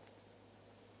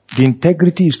 The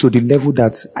integrity is to the level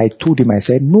that I told him, I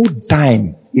said, no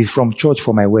dime is from church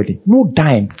for my wedding. No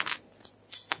dime.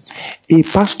 A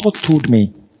pastor told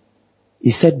me,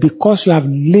 he said, because you have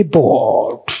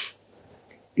labored,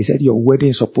 he said, your wedding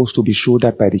is supposed to be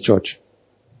shouldered by the church.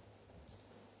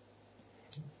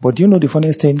 But do you know the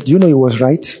funniest thing? Do you know he was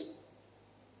right?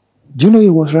 Do you know he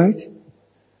was right?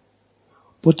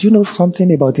 But do you know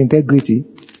something about integrity?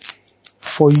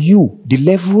 For you, the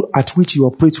level at which you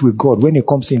operate with God, when it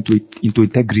comes into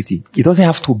integrity, it doesn't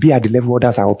have to be at the level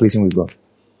others are operating with God.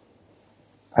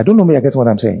 I don't know if I get what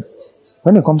I'm saying.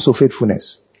 When it comes to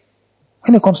faithfulness,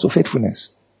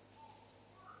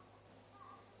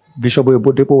 Bishop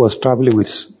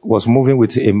Oyedepo was moving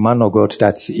with a man of God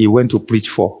that he went to preach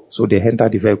for. So they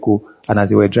entered the vehicle, and as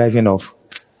they were driving off,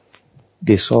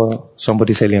 they saw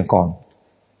somebody selling corn.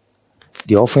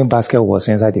 The offering basket was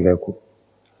inside the vehicle.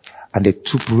 And they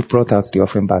brought out the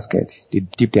offering basket. They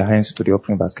dipped their hands into the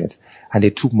offering basket. And they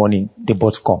took money. They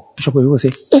bought corn. Bishop Oyedepo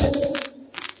said,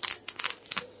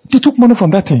 they took money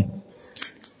from that thing.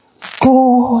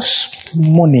 God's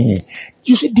money.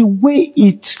 You see, the way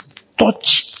it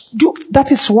touched you,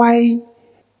 that is why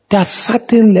there's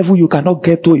certain level you cannot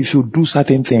get to if you do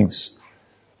certain things.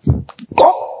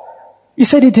 God, he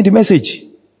said it in the message.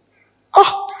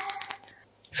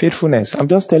 Faithfulness. I'm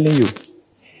just telling you.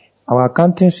 Our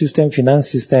accounting system, finance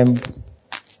system,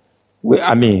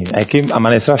 I'm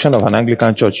an extraction of an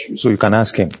Anglican church, so you can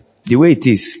ask him. The way it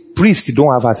is, priests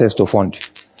don't have access to fund.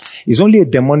 It's only a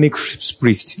demonic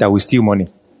priest that will steal money.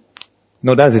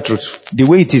 No, that's the truth. The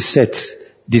way it is set,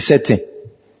 the setting,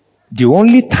 the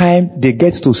only time they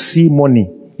get to see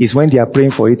money is when they are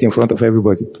praying for it in front of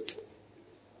everybody.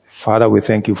 Father, we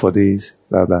thank you for this,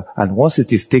 blah, blah. And once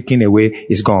it is taken away,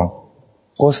 it's gone.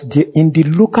 Because in the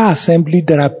local assembly,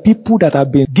 there are people that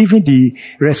have been given the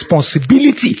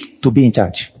responsibility to be in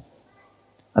charge.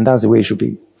 And that's the way it should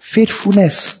be.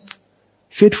 Faithfulness.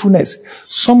 Faithfulness.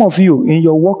 Some of you in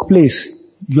your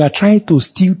workplace, you are trying to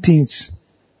steal things.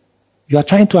 You are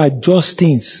trying to adjust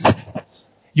things.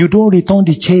 You don't return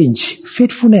the change.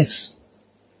 Faithfulness.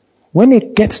 When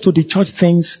it gets to the church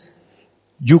things,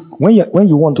 when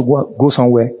you want to go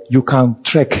somewhere, you can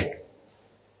trek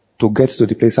to get to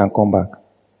the place and come back.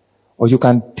 Or you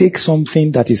can take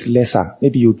something that is lesser.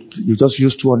 Maybe you just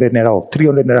use 200 naira or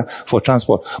 300 naira for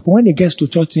transport. But when it gets to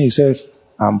church, you say,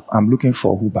 I'm looking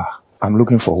for Uber. I'm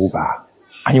looking for Uber.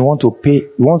 And you want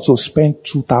to spend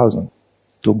 2,000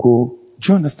 to go.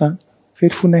 Do you understand?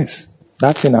 Faithfulness.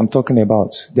 That thing I'm talking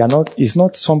about. It's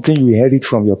not something you inherit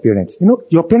from your parents.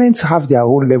 Your parents have their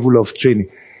own level of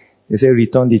training. They say,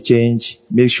 return the change.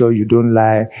 Make sure you don't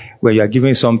lie. When you are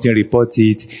giving something, report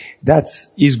it. That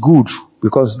is good.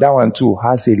 Because that one too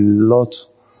has a lot,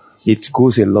 it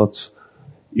goes a lot,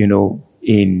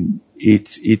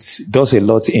 it does a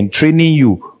lot in training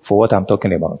you for what I'm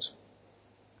talking about.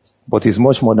 But it's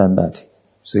much more than that.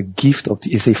 It's a gift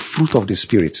it's a fruit of the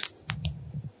Spirit.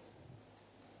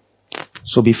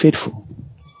 So be faithful.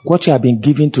 What you have been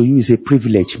given to you is a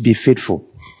privilege. Be faithful.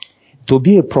 To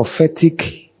be a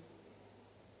prophetic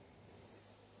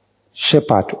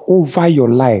shepherd over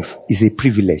your life is a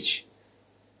privilege.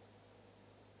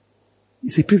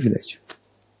 It's a privilege.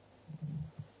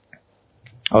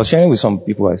 I was sharing with some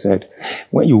people, I said,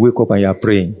 when you wake up and you are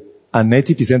praying, and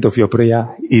 90% of your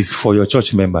prayer is for your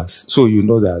church members. So you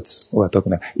know that what we're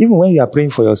talking about. Even when you are praying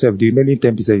for yourself, the remaining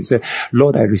 10%, you say,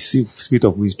 Lord, I receive spirit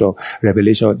of wisdom,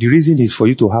 revelation. The reason is for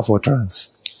you to have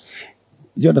utterance.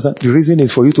 Do you understand? The reason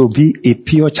is for you to be a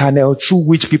pure channel through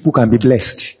which people can be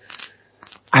blessed.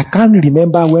 I can't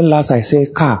remember when last I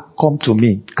said, car, come to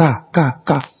me. Car,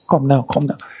 come now.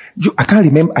 I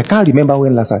can't remember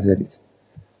when last I said it.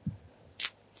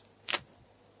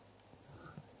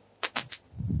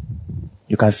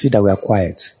 You can see that we are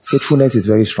quiet. Faithfulness is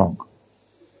very strong.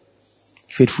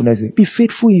 Be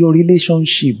faithful in your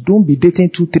relationship. Don't be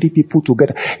dating 2-3 people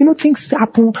together. Things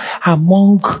happen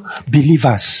among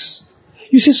believers.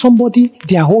 You see somebody,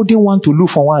 they are holding one to look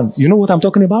for one. You know what I'm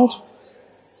talking about?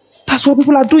 That's what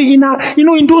people are doing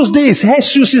in those days.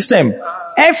 HSU system.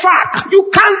 EFAC. You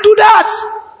can't do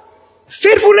that.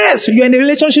 Faithfulness. You're in a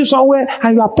relationship somewhere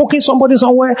and you are poking somebody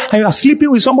somewhere and you are sleeping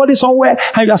with somebody somewhere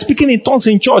and you are speaking in tongues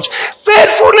in church.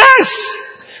 Faithfulness.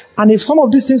 And if some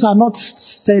of these things are not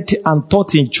said and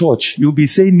taught in church, you'll be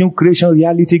saying new creation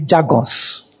reality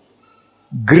jargons.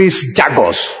 Grace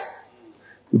jargons.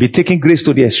 You'll be taking grace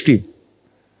to the extreme.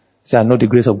 Say, I know the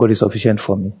grace of God is sufficient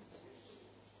for me.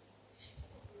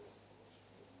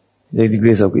 The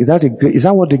grace of God. Is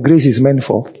that what the grace is meant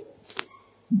for?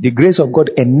 The grace of God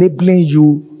enabling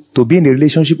you to be in a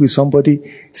relationship with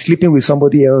somebody, sleeping with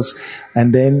somebody else,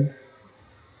 and then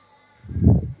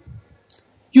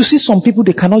you see some people,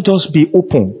 they cannot just be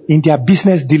open in their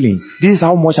business dealing. This is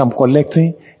how much I'm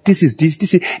collecting. This is.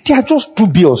 They are just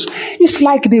dubious. It's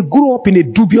like they grew up in a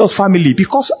dubious family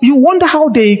because you wonder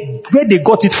where they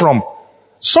got it from.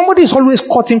 Somebody is always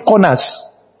cutting corners.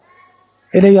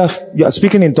 And then you are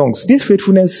speaking in tongues. This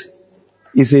faithfulness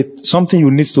is something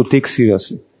you need to take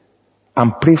seriously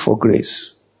and pray for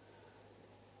grace.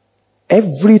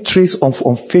 Every trace of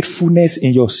unfaithfulness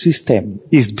in your system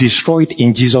is destroyed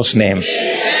in Jesus' name.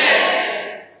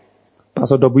 Amen.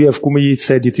 Pastor W.F. Kumuyi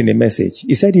said it in a message.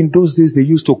 He said in those days they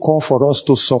used to call for us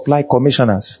to supply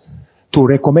commissioners, to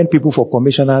recommend people for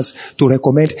commissioners,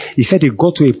 he said it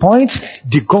got to a point,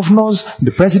 the governors,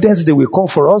 the presidents, they will call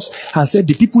for us and said,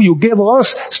 the people you gave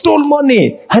us stole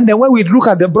money. And then when we look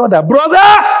at the brother,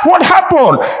 what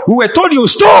happened? We were told you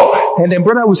stole. And then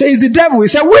brother will say, it's the devil. We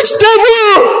say, which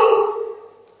devil?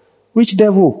 Which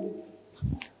devil?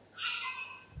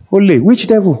 Holy, which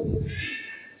devil?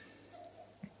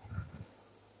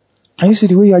 Can you see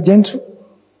the way you are gentle?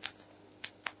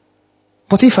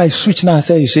 But if I switch now and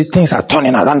say, you say, things are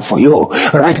turning around for you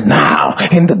right now,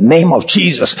 in the name of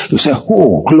Jesus, you say,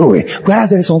 oh, glory.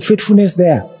 Whereas there is unfaithfulness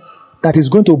there that is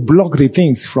going to block the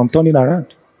things from turning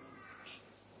around.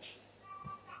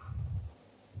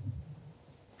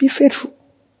 Be faithful.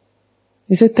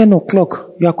 He said 10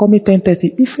 o'clock, you are coming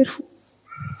 10:30. Be faithful.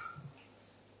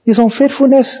 It's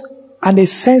unfaithfulness and a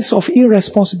sense of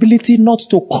irresponsibility not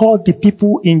to call the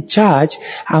people in charge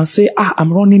and say,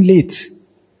 I'm running late.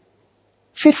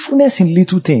 Faithfulness in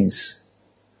little things.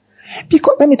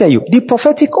 Because, let me tell you, the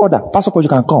prophetic order, Pastor Paul, you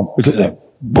can come.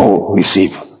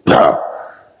 Receive.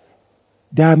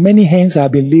 There are many hands that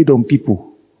have been laid on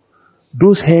people.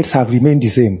 Those heads have remained the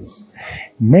same.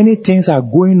 Many things are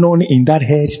going on in that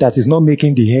head that is not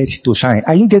making the head to shine.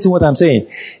 Are you getting what I'm saying?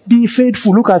 Be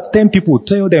faithful. Look at 10 people.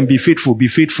 Tell them, be faithful, be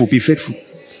faithful, be faithful.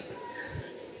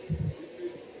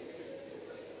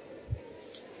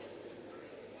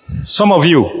 Some of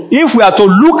you, if we are to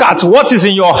look at what is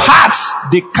in your heart,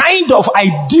 the kind of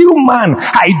ideal man,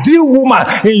 ideal woman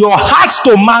in your heart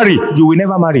to marry, you will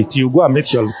never marry till you go and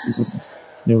meet your...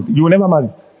 You will never marry.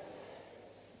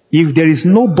 If there is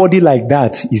nobody like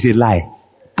that, it's a lie.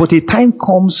 But a time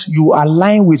comes, you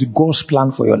align with God's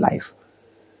plan for your life.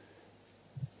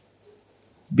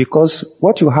 Because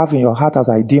what you have in your heart as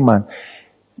ideal man,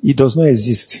 it does not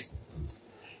exist.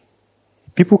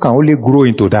 People can only grow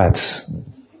into that.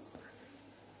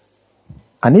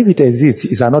 And if it exists,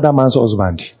 it's another man's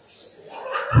husband.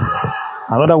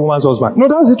 Another woman's husband. No,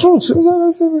 that's the truth.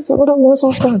 It's another woman's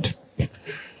husband.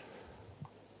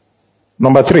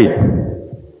 Number 3.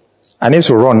 I need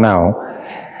to run now.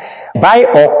 Buy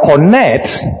or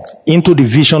connect into the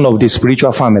vision of the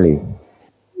spiritual family,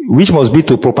 which must be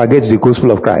to propagate the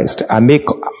gospel of Christ and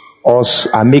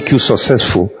make you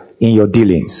successful in your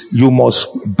dealings. You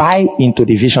must buy into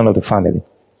the vision of the family.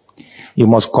 You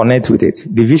must connect with it.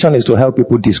 The vision is to help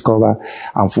people discover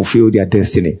and fulfill their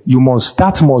destiny.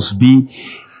 That must be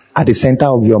at the center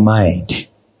of your mind.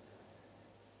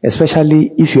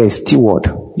 Especially if you're a steward,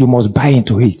 you must buy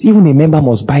into it. Even a member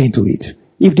must buy into it.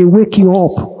 If they wake you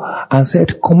up and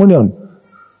said, communion,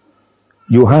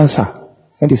 you answer.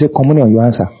 When they say communion, you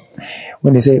answer.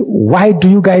 When they say, why do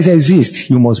you guys exist?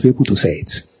 You must be able to say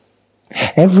it.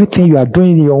 Everything you are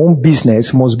doing in your own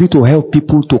business must be to help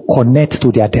people to connect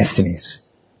to their destinies.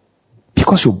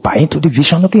 Because you buy into the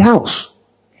vision of the house.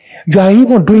 You are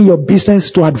even doing your business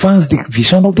to advance the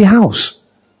vision of the house.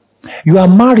 You are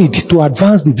married to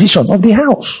advance the vision of the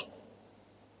house.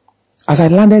 As I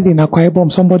landed in Akwa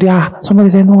Ibom, somebody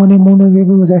said, no,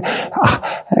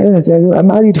 I'm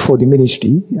married for the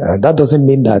ministry. That doesn't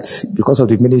mean that because of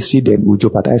the ministry, then we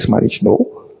jeopardize marriage.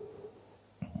 No.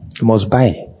 You must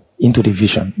buy into the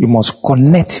vision. You must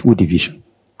connect with the vision.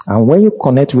 And when you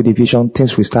connect with the vision,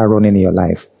 things will start running in your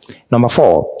life. Number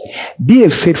 4, be a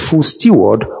faithful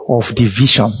steward of the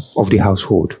vision of the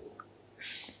household.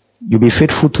 You be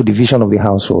faithful to the vision of the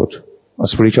household, a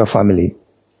spiritual family,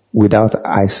 without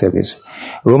eye service.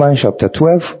 Romans chapter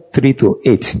 12,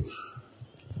 3-8.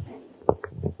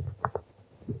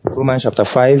 Romans chapter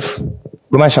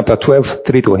 12,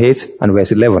 3-8, and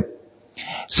verse 11.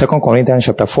 2 Corinthians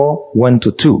chapter 4,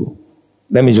 1-2.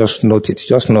 Let me just note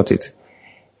it.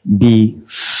 Be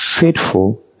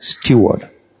faithful steward.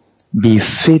 Be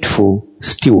faithful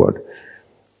steward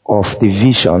of the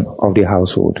vision of the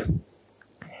household.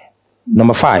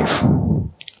 Number 5,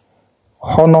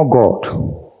 honor God.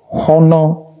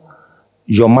 Honor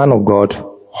your man of God.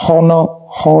 Honor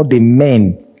all the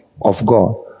men of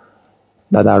God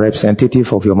that are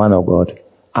representative of your man of God.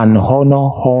 And honor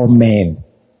all men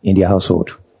in the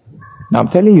household. Now I'm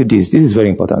telling you this is very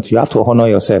important. You have to honor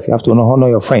yourself. You have to honor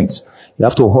your friends. You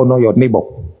have to honor your neighbor.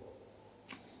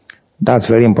 That's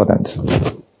very important.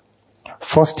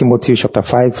 1 Timothy chapter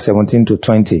 5,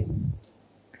 17-20.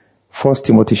 1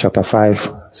 Timothy chapter 5,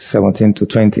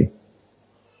 17-20.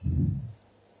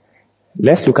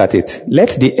 Let's look at it.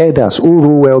 Let the elders who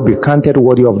rule well be counted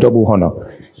worthy of double honor,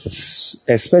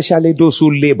 especially those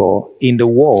who labor in the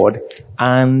word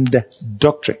and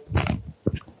doctrine.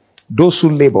 Those who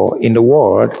labor in the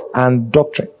word and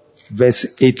doctrine. Verse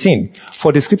 18.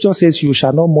 For the scripture says, you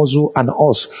shall not muzzle an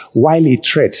ox while he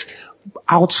treads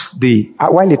out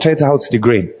the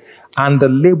grain, and the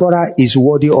laborer is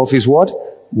worthy of his what?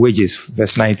 Wages.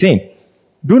 Verse 19.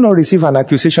 Do not receive an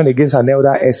accusation against an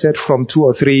elder except from 2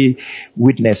 or 3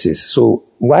 witnesses. So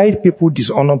why people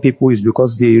dishonor people is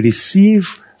because they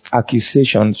receive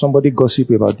accusation. Somebody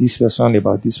gossip about this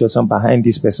person, behind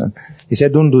this person. He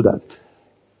said, don't do that.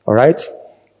 All right?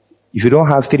 If you don't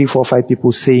have 3, 4, 5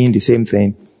 people saying the same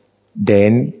thing,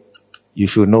 then you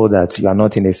should know that you are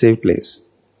not in a safe place.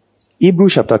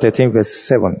 Hebrews chapter 13 verse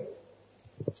 7.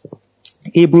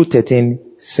 Hebrews 13,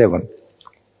 7.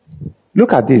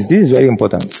 Look at this. This is very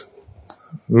important.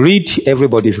 Read,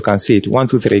 everybody, if you can see it. 1,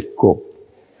 2, 3, go.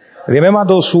 Remember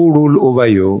those who rule over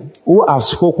you, who have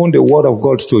spoken the word of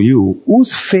God to you,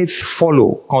 whose faith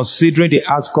follow, considering the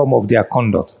outcome of their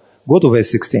conduct. Go to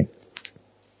verse 16.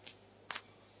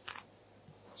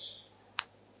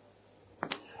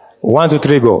 1, 2,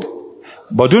 3, go.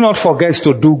 But do not forget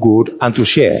to do good and to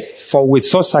share, for with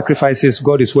such sacrifices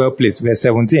God is well pleased. Verse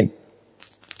 17.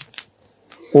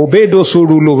 Obey those who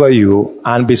rule over you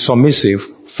and be submissive,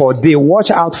 For they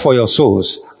watch out for your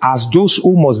souls as those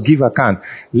who must give account.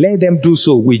 Let them do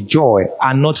so with joy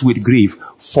and not with grief.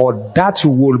 For that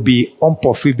will be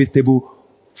unprofitable.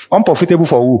 Unprofitable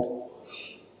for who?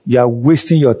 You are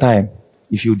wasting your time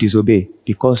if you disobey,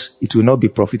 because it will not be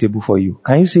profitable for you.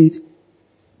 Can you see it?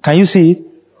 Can you see it?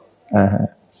 Uh-huh.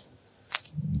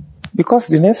 Because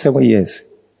the next 7 years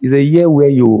is a year where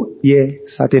you hear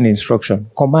certain instruction.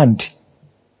 Command.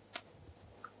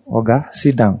 Oga,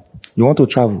 sit down. You want to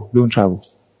travel? Don't travel.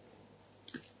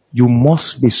 You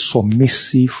must be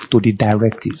submissive to the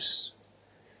directives.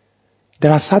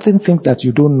 There are certain things that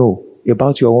you don't know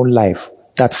about your own life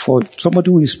that for somebody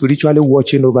who is spiritually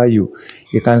watching over you,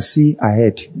 you can see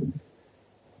ahead.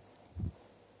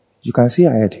 You can see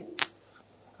ahead.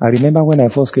 I remember when I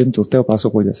first came to tell Pastor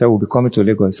Koji, I said, we'll be coming to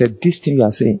Lagos. He said, this thing you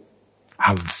are saying,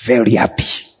 I'm very happy.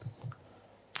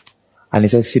 And he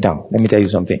said, sit down. Let me tell you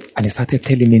something. And he started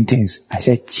telling me things. I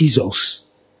said, Jesus,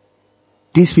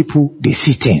 these people, they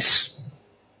see things.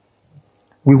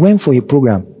 We went for a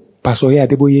program. Pastor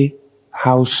Adeboye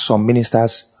housed some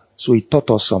ministers, so he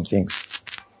taught us some things.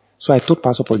 So I told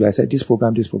Pastor Koji, I said, this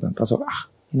program. Pastor,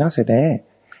 he now said,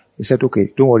 He said,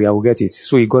 okay, don't worry, I will get it.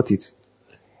 So he got it.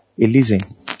 He listened.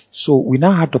 So we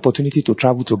now had the opportunity to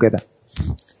travel together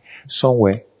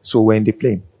somewhere. So we're in the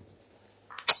plane.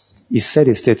 He said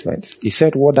a statement. He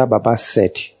said what that Baba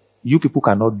said. You people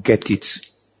cannot get it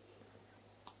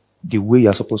the way you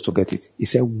are supposed to get it. He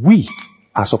said we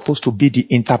are supposed to be the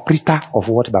interpreter of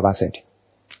what Baba said.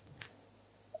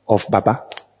 Of Baba.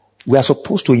 We are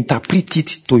supposed to interpret it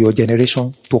to your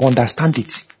generation to understand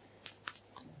it.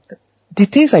 The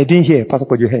things I didn't hear, Pastor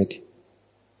Kojo heard.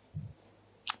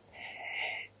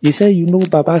 He said, you know,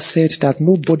 Baba said that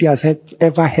nobody has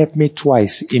ever helped me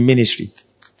twice in ministry.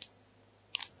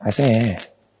 I said,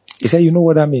 He said, you know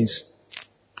what that means?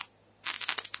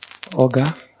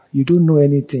 Oga, you don't know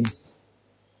anything.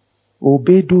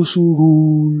 Obey those who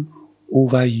rule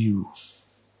over you.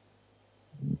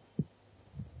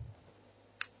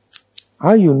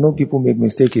 How you know people make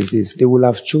mistakes is this. They will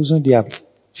have chosen their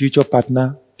future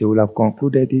partner. They will have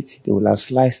concluded it. They will have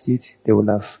sliced it. They will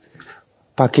have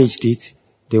packaged it.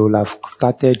 They will have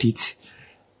started it.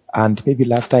 And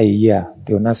maybe after a year,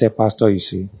 they will not say, Pastor, you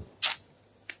see,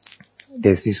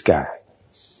 there's this guy.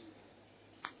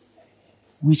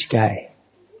 Which guy?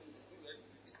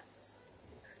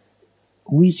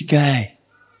 Which guy?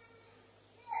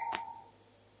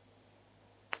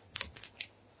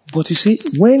 But you see,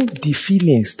 when the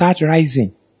feelings start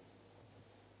rising,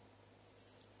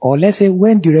 or let's say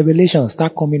when the revelations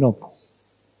start coming up,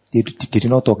 they do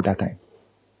not talk that time.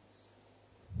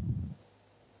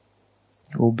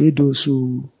 Obey those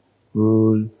who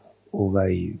rule over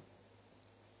you.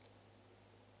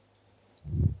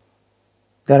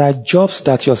 There are jobs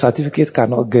that your certificate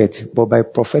cannot get, but by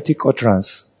prophetic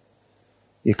utterance,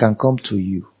 it can come to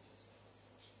you.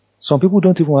 Some people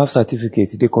don't even have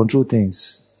certificates. They control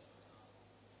things.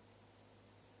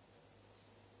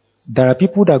 There are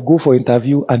people that go for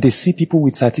interview and they see people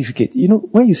with certificate. You know,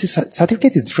 when you see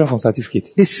certificate is different from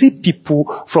certificate. They see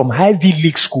people from Ivy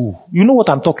League school. You know what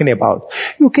I'm talking about.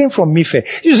 You came from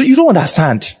MIFE. You don't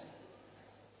understand.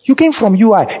 You came from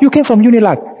UI. You came from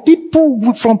Unilag.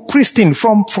 People from Princeton,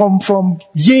 from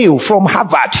Yale, from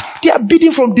Harvard. They are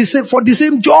bidding for the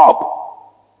same job.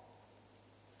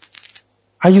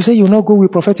 And you say you not go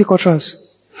with prophetic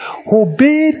utterance.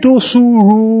 Obey those who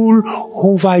rule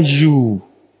over you.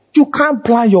 You can't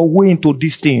plan your way into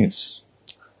these things.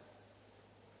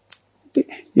 The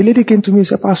lady came to me and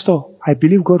said, Pastor, I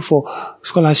believe God for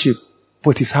scholarship,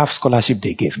 but it's half scholarship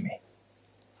they gave me.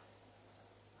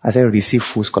 I said, receive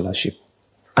full scholarship.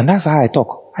 And that's how I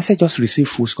talk. I said, just receive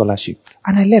full scholarship.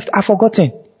 And I left. I've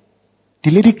forgotten.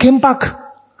 The lady came back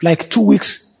like 2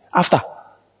 weeks after.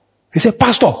 He said,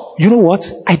 Pastor, you know what?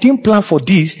 I didn't plan for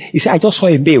this. He said, I just saw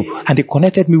a mail and they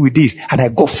connected me with this and I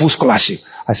got full scholarship.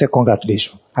 I said,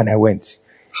 congratulations. And I went.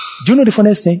 Do you know the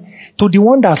funniest thing? To the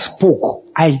one that spoke,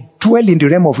 I dwell in the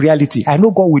realm of reality. I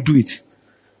know God will do it.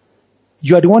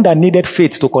 You are the one that needed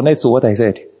faith to connect to what I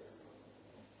said.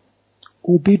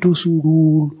 Obey those who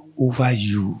rule over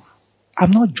you.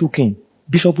 I'm not joking.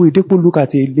 Bishop Udepo looked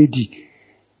at a lady.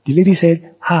 The lady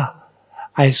said,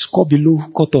 I scored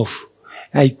below cutoff.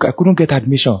 I couldn't get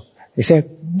admission. He said,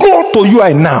 go to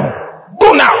UI now.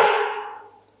 Go now.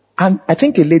 And I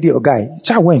think a lady or guy,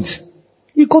 child went.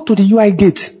 He got to the UI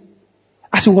gate.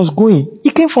 As he was going,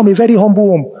 he came from a very humble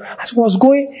home. As he was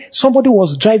going, somebody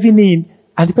was driving in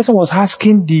and the person was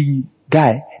asking the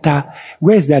guy that,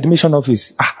 where's the admission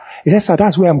office? He said, sir,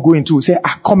 that's where I'm going to. He said,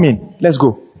 come in. Let's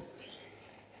go.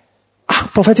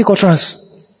 Prophetic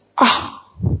utterance.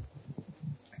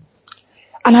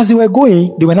 And as they were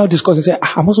going, they were now discussing. They said,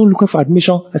 I'm also looking for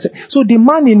admission. I said, so the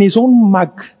man in his own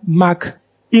mark, look,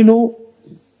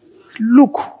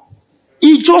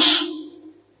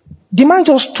 the man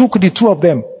just took the two of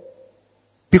them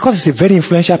because he's a very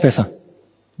influential person.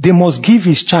 They must give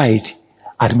his child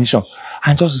admission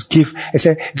and just give. He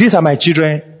said, these are my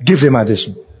children, give them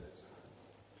admission.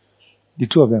 The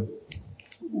two of them.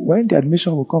 When the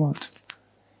admission will come out,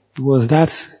 it was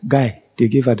that guy they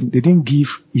gave admission. They didn't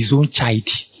give his own child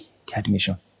the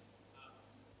admission.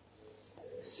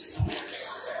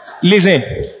 Listen,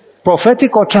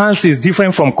 prophetic utterance is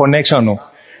different from connection. No?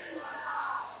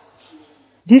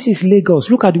 This is Lagos.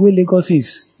 Look at the way Lagos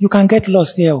is. You can get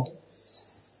lost here.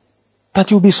 That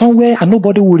you'll be somewhere and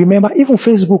nobody will remember. Even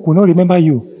Facebook will not remember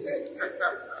you.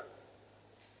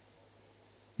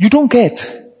 You don't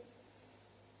get.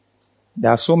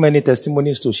 There are so many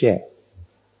testimonies to share.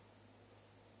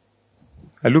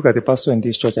 I look at the pastor in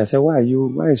this church. I say, why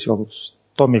is your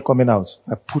tummy coming out?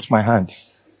 I put my hand.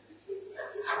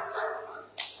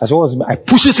 I said, what? I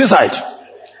push it inside.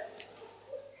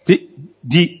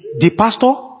 The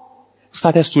pastor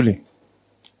started stooling.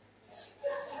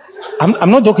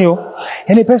 I'm not joking.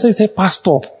 And the person said,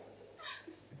 Pastor.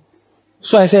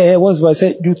 So I said, hey, I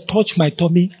said, you touched my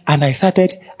tummy, and I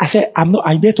said,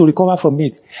 I'm there to recover from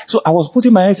it. So I was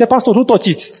putting my hand, I said, Pastor, don't touch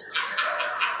it.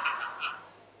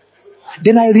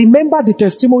 Then I remember the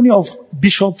testimony of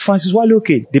Bishop Francis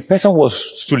Waleoke. The person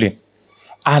was stooling.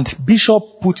 And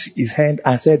Bishop put his hand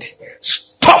and said,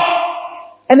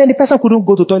 stop! And then the person couldn't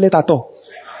go to the toilet at all.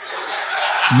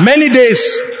 Many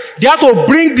days, they had to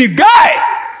bring the guy.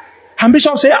 And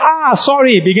Bishop said,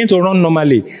 sorry, begin to run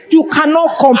normally. You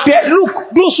cannot compare.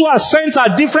 Look, those who are sent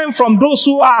are different from those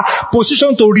who are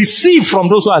positioned to receive from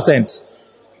those who are sent.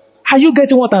 Are you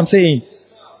getting what I'm saying?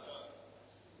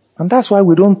 And that's why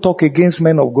we don't talk against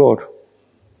men of God.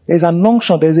 There's an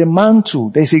unction, there's a mantle,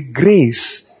 there's a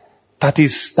grace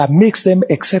that makes them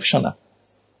exceptional.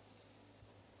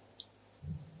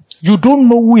 You don't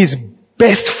know who is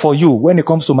best for you when it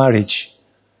comes to marriage.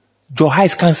 Your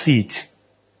eyes can't see it.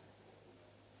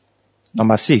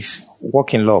 Number 6,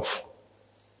 walk in love.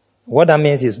 What that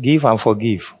means is give and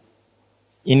forgive.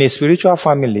 In a spiritual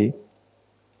family,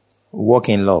 walk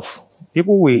in love.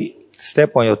 People will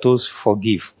step on your toes,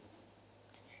 forgive.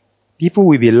 People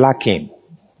will be lacking,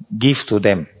 give to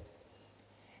them.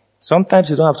 Sometimes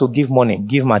you don't have to give money,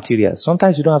 give materials.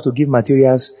 Sometimes you don't have to give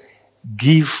materials,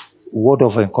 give word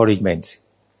of encouragement.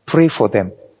 Pray for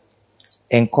them.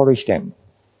 Encourage them.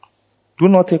 Do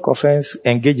not take offense,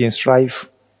 engage in strife.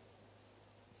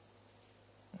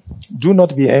 Do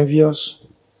not be envious.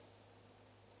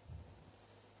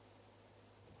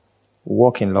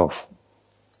 Walk in love.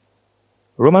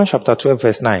 Romans chapter 12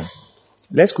 verse 9.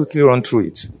 Let's quickly run through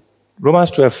it.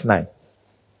 Romans 12:9.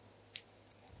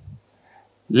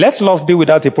 Let love be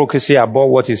without hypocrisy, abhor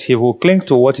what is evil, cling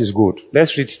to what is good.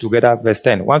 Let's read together verse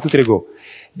 10. 1, 2, 3, go.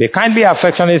 Be kindly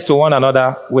affectionate to one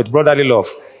another with brotherly love,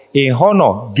 in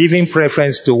honor, giving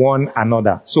preference to one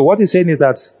another. So what he's saying is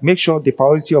that make sure the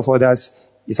priority of others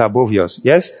is above yours.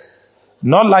 Yes?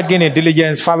 Not lagging in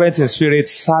diligence, fervent in spirit,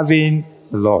 serving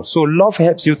the Lord. So love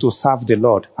helps you to serve the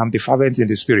Lord and be fervent in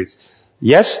the spirit.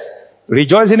 Yes?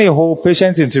 Rejoicing in hope,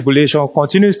 patience in tribulation,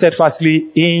 continue steadfastly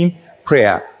in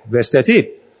prayer. Verse 13.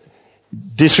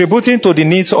 Distributing to the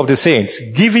needs of the saints,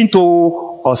 giving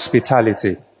to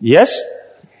hospitality. Yes?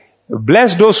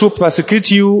 Bless those who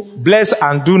persecute you, bless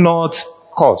and do not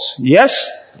curse. Yes?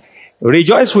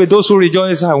 Rejoice with those who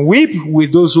rejoice and weep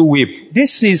with those who weep.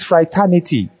 This is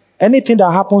fraternity. Anything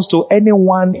that happens to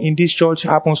anyone in this church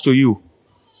happens to you.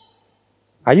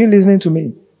 Are you listening to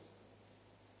me?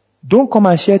 Don't come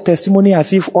and share testimony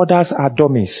as if others are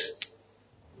dummies.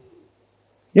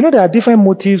 You know, there are different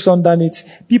motives underneath.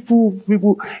 People,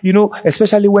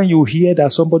 especially when you hear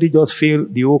that somebody just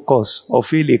failed the whole course or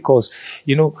failed a course.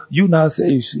 You now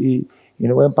say,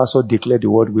 when pastor declared the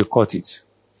word, we caught it.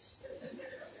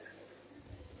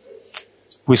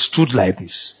 We stood like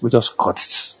this. We just caught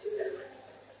it.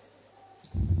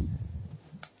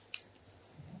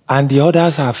 And the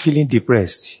others are feeling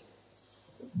depressed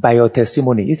by your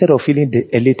testimony instead of feeling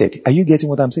elated. Are you getting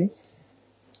what I'm saying?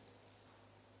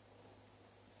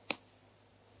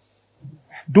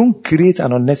 Don't create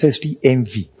an unnecessary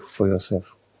envy for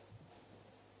yourself.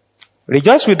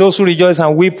 Rejoice with those who rejoice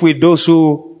and weep with those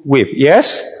who weep.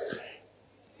 Yes?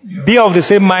 Be of the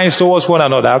same mind towards one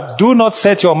another. Do not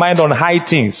set your mind on high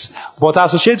things, but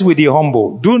associate with the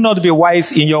humble. Do not be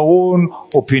wise in your own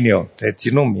opinion. That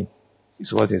you know me.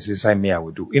 It's what is inside me I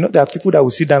will do. There are people that will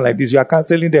sit down like this. You are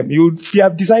canceling them. They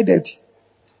have decided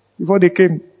before they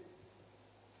came.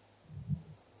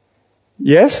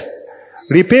 Yes?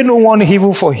 Repay no one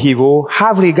evil for evil.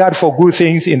 Have regard for good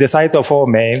things in the sight of all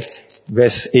men.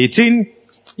 Verse 18.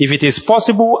 If it is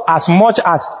possible, as much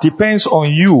as depends on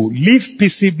you, live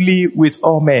peaceably with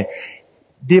all men.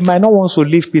 They might not want to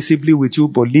live peaceably with you,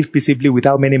 but live peaceably with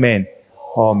how many men?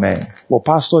 All men. But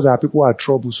pastor, there are people who are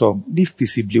troublesome. Live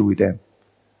peaceably with them.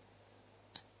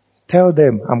 Tell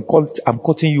them, I'm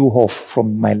cutting you off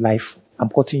from my life. I'm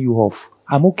cutting you off.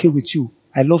 I'm okay with you.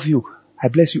 I love you. I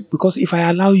bless you. Because if I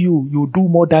allow you, you'll do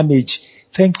more damage.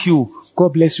 Thank you.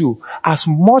 God bless you. As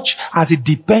much as it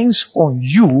depends on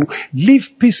you,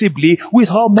 live peaceably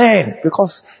with all men.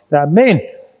 Because there are men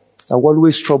that will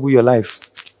always trouble your life.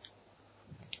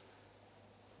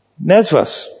 Next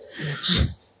verse.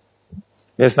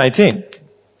 Verse 19.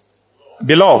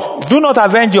 Beloved, do not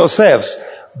avenge yourselves,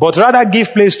 but rather give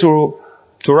place to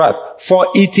wrath. For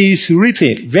it is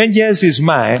written, vengeance is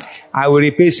mine, I will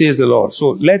repay, says the Lord.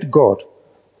 So let God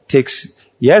take.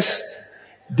 Yes?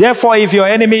 Therefore, if your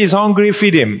enemy is hungry,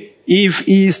 feed him. If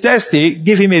he is thirsty,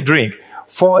 give him a drink.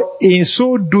 For in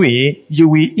so doing, you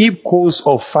will heap coals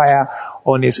of fire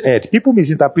on his head. People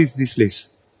misinterpret this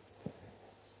place.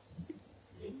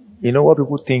 You know what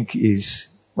people think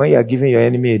is, when you are giving your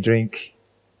enemy a drink,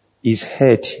 his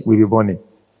head will be burning.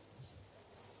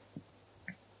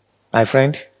 My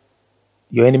friend,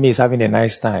 your enemy is having a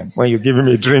nice time when you give him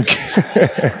a drink.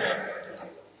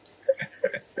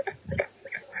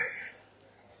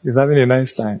 He's having a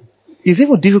nice time. It's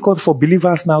even difficult for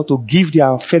believers now to give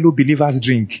their fellow believers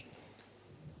drink.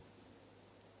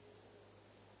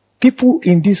 People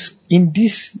in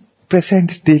this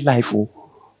present day life,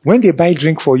 when they buy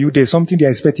drink for you, there's something they're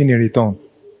expecting in return.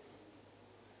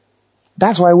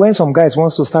 That's why when some guys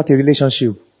wants to start a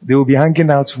relationship, they will be hanging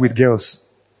out with girls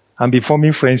and be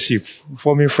forming friendship.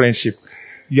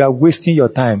 You are wasting your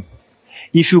time.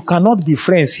 If you cannot be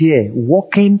friends here,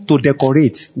 working to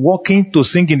decorate, working to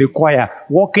sing in the choir,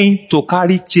 working to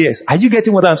carry chairs. Are you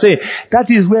getting what I'm saying?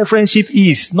 That is where friendship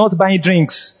is, not buying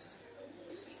drinks.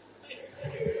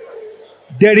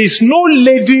 There is no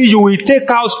lady you will take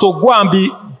out to go and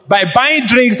be, by buying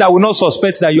drinks that will not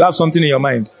suspect that you have something in your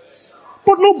mind.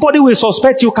 But nobody will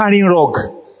suspect you carrying rug.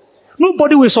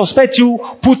 Nobody will suspect you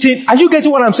putting. Are you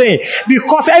getting what I'm saying?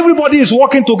 Because everybody is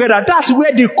working together. That's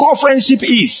where the core friendship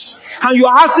is. And you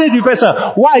are asking the person,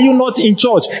 why are you not in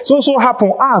church? So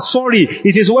happen. Sorry,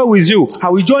 it is well with you. I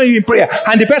will join you in prayer.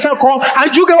 And the person comes,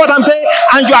 and you get what I'm saying?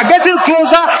 And you are getting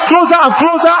closer and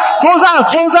closer.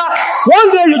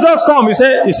 One day you just come,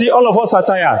 you see, all of us are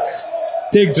tired.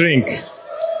 Take drink.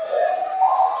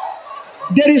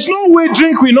 There is no way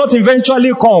drink will not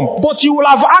eventually come. But you will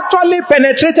have actually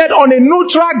penetrated on a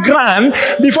neutral ground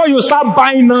before you start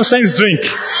buying nonsense drink.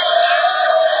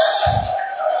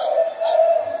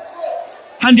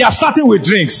 And they are starting with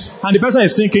drinks. And the person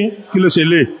is thinking, Kilo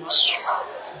Shele.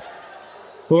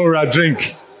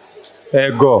 Drink.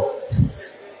 Go.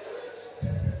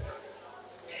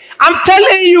 I'm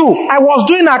telling you, I was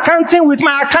doing accounting with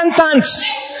my accountant.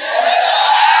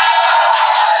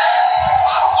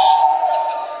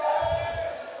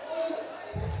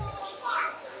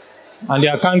 And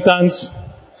the accountants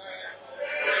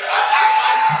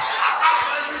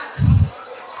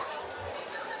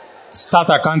start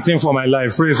accounting for my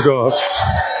life. Praise God.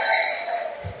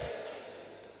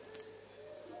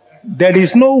 There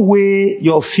is no way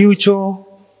your future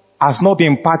has not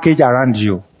been packaged around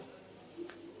you.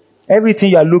 Everything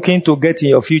you are looking to get in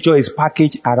your future is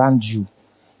packaged around you.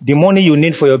 The money you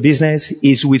need for your business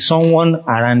is with someone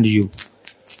around you.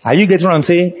 Are you getting what I'm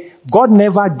saying? God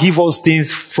never give us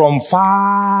things from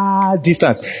far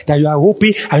distance that you are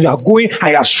hoping and you are going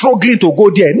and you are struggling to go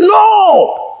there.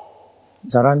 No!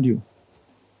 It's around you.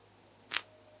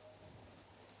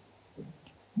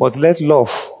 But let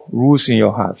love rules in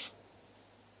your heart.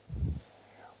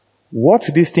 What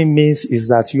this thing means is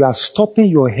that you are stopping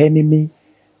your enemy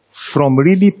from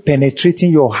really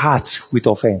penetrating your heart with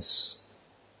offense.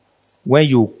 When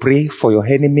you pray for your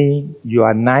enemy, you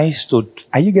are nice to,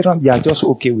 are you getting on? You are just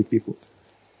okay with people.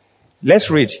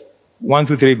 Let's read. 1,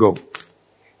 2, 3, go.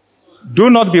 Do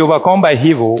not be overcome by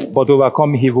evil, but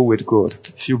overcome evil with good.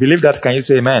 If you believe that, can you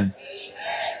say amen?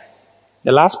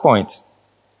 The last point.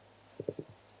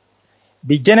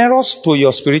 Be generous to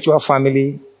your spiritual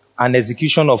family and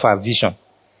execution of our vision.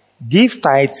 Give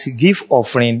tithes, give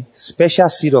offering, special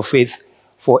seed of faith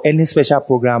for any special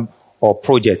program or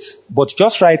projects. But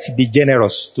just write, be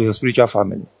generous to your spiritual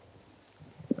family.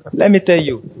 Let me tell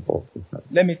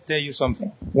you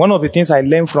something. One of the things I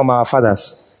learned from our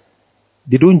fathers,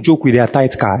 they don't joke with their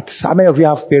tithe cards. How many of you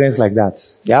have parents like that?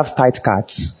 They have tithe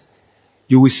cards.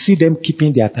 You will see them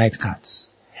keeping their tithe cards.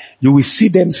 You will see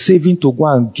them saving to go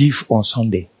and give on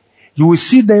Sunday. You will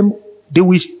see them, they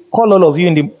will call all of you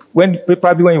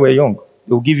probably when you were young.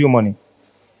 They will give you money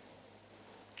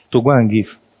to go and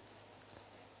give.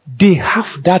 They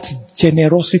have that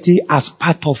generosity as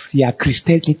part of their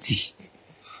Christianity.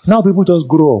 Now people just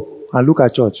grow up and look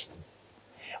at church.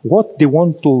 What they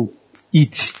want to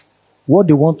eat, what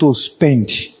they want to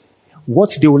spend,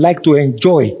 what they would like to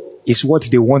enjoy is what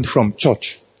they want from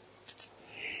church.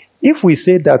 If we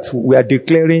say that we are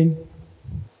declaring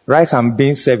rice and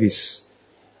beans service,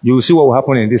 you will see what will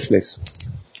happen in this place.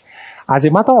 As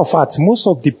a matter of fact, most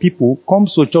of the people come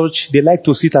to church, they like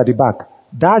to sit at the back.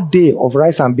 That day of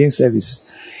rice and beans service,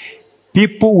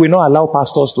 people will not allow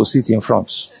pastors to sit in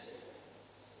front.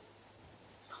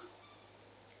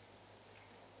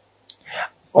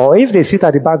 Or if they sit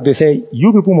at the back, they say,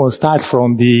 you people must start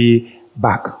from the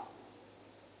back.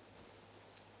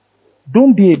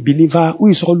 Don't be a believer who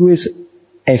is always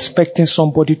expecting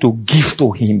somebody to give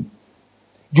to him.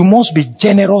 You must be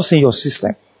generous in your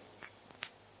system.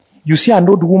 You see an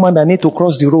old woman that needs to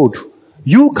cross the road.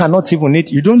 You cannot even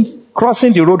you don't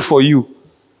crossing the road for you.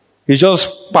 It's just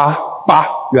you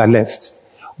are left.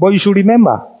 But you should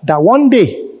remember that one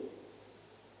day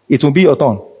it will be your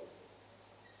turn.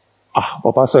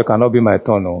 But pastor, it cannot be my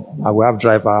turn. No. I will have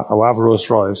driver, I will have Rolls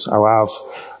Royce, I will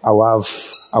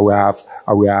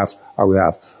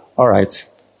have. All right.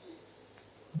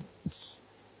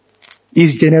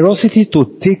 Is generosity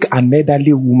to take an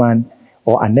elderly woman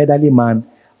or an elderly man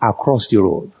across the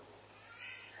road.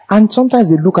 And sometimes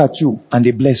they look at you and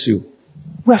they bless you.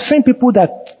 We have seen people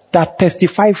that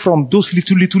testify from those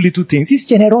little things. It's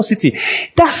generosity.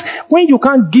 That's when you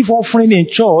can't give offering in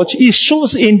church, it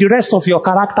shows in the rest of your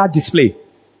character display.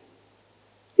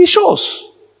 It shows.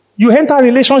 You enter a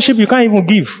relationship, you can't even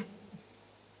give.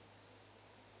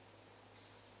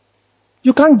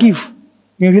 You can't give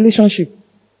in a relationship.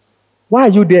 Why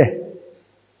are you there?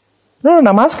 No,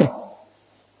 I'm asking.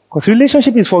 Because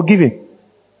relationship is for giving.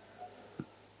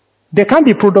 There can't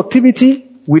be productivity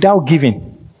without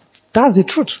giving. That's the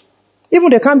truth. Even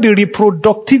there can't be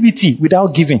reproductivity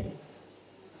without giving.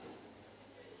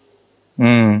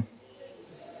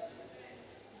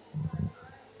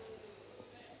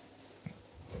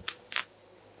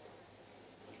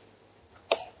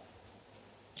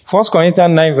 First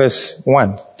Corinthians 9 verse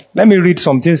 1. Let me read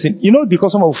some things.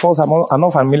 Because some of us are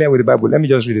not familiar with the Bible. Let me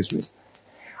just read this, please.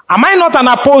 Am I not an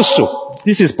apostle?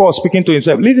 This is Paul speaking to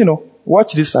himself. Listen,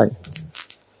 watch this side.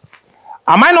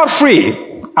 Am I not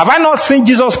free? Have I not seen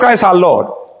Jesus Christ our Lord?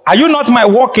 Are you not my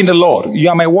work in the Lord? You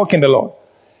are my work in the Lord.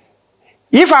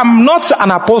 If I'm not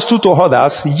an apostle to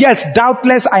others, yet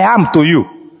doubtless I am to you.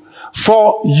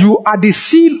 For you are the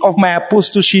seal of my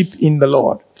apostleship in the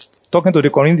Lord. Talking to the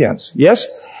Corinthians. Yes?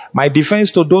 My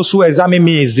defense to those who examine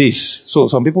me is this. So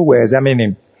some people were examining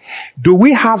him. Do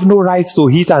we have no right to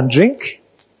eat and drink?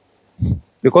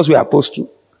 Because we are supposed to.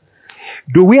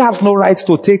 Do we have no right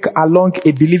to take along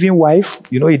a believing wife?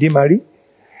 He didn't marry.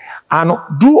 And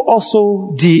do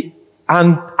also the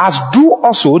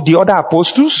other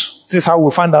apostles. This is how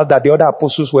we found out that the other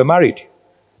apostles were married.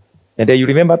 And then you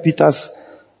remember Peter's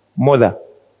mother.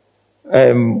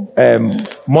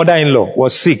 Mother-in-law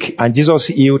was sick and Jesus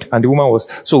healed and the woman was,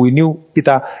 so we knew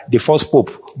Peter, the first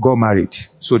pope, got married.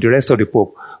 So the rest of the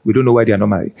pope, we don't know why they are not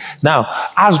married. Now,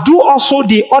 as do also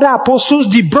the other apostles,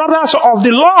 the brothers of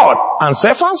the Lord and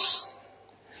Cephas.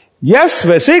 Yes,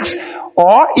 verse 6.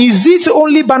 Or is it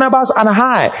only Barnabas and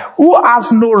I who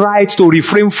have no right to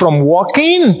refrain from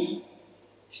working?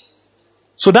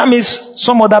 So that means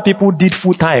some other people did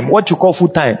full time, what you call full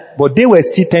time, but they were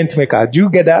still tent makers. Do you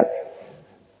get that?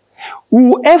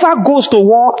 Whoever goes to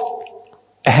war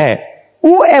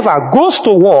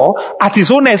at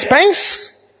his own expense.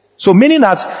 So meaning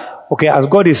that, okay, as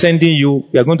God is sending you,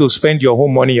 you are going to spend your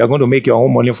own money, you are going to make your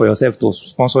own money for yourself to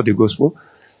sponsor the gospel.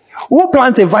 Who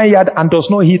plants a vineyard and does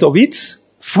not eat of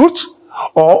its fruit?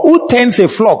 Or who tends a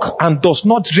flock and does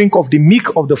not drink of the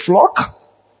milk of the flock?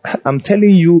 I'm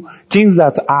telling you things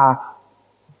that are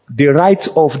the right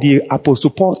of the Apostle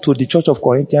Paul to the church of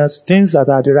Corinthians, things that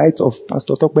are the right of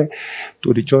Pastor Tope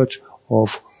to the church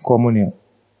of Communion.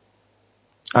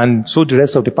 And so the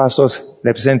rest of the pastors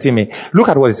representing me. Look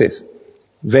at what it says.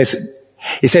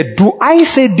 He said, do I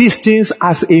say these things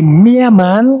as a mere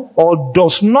man, or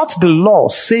does not the law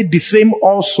say the same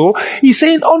also? He's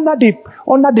saying under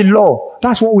the law.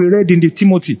 That's what we read in the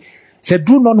Timothy. He said,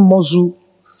 do not muzzle.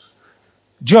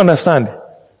 Do you understand?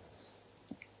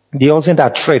 The oxen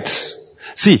that treads.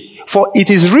 See, for it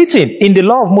is written in the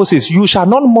law of Moses, you shall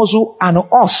not muzzle an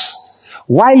ox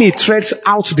while he treads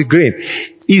out the grain.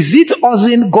 Is it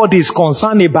oxen God is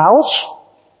concerned about?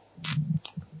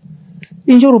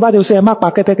 In Yoruba, they will say,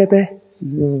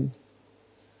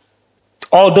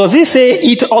 Or does he say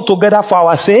it altogether for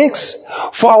our sakes?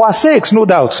 For our sakes, no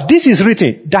doubt. This is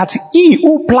written, that he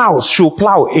who plows should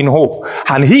plow in hope,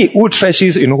 and he who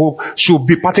threshes in hope should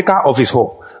be partaker of his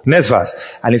hope. Next verse.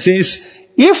 And it says,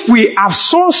 if we have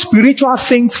sown spiritual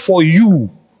things for you,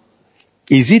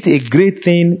 is it a great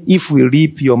thing if we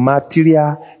reap your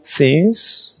material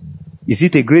things? Is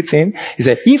it a great thing? He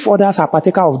said, if others are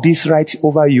partaker of this right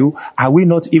over you, are we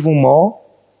not even more?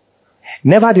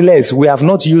 Nevertheless, we have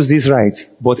not used this right,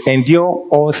 but endure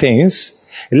all things,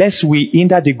 lest we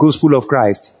hinder the gospel of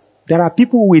Christ. There are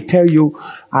people who will tell you,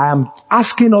 I am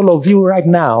asking all of you right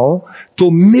now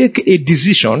to make a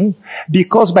decision,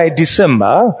 because by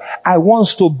December, I want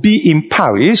to be in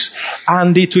Paris,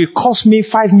 and it will cost me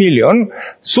 5 million.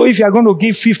 So if you are going to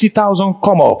give 50,000,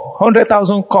 come up.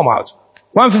 100,000, come out.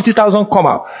 150,000, come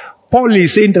out. Paul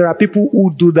is saying there are people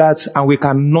who do that, and we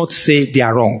cannot say they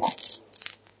are wrong.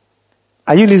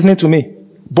 Are you listening to me?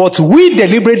 But we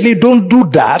deliberately don't do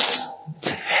that.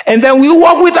 And then we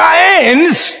work with our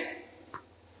hands.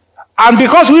 And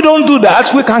because we don't do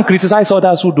that, we can criticize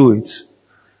others who do it.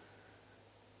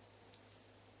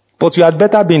 But you had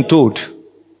better been told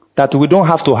that we don't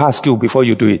have to ask you before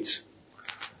you do it.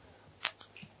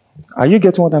 Are you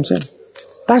getting what I'm saying?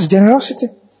 That's generosity.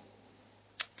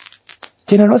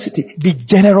 Generosity. Be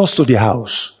generous to the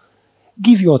house.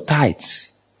 Give your tithes.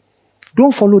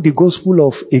 Don't follow the gospel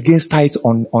of against tithes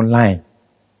online.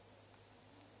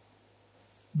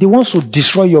 They want to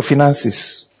destroy your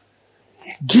finances.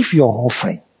 Give your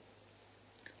offering.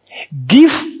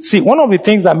 See, one of the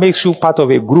things that makes you part of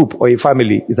a group or a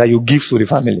family is that you give to the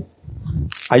family.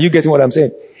 Are you getting what I'm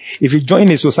saying? If you join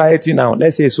a society now,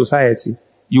 let's say a society,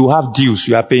 you have dues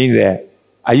you are paying there.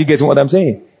 Are you getting what I'm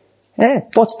saying?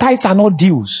 But tithes are not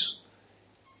dues.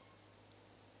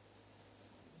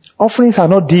 Offerings are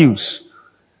not dues.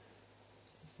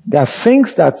 There are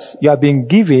things that you have been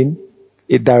given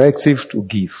a directive to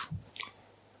give.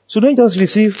 So don't just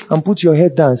receive and put your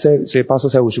head down and say, Pastor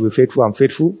said we should be faithful, I'm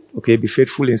faithful. Okay, be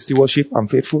faithful in stewardship, I'm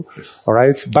faithful.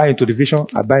 Alright, buy into the vision,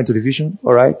 I buy into the vision.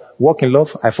 Alright, walk in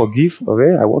love, I forgive.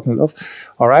 Okay, I walk in love.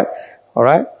 Alright.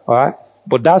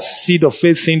 But that seed of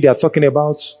faith thing they are talking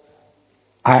about,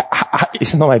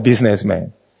 it's not my business,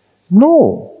 man.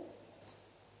 No.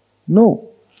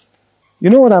 You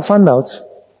know what I found out?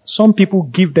 Some people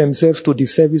give themselves to the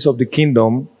service of the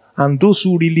kingdom, and those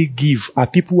who really give are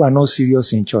people who are not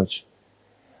serious in church.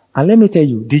 And let me tell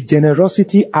you, the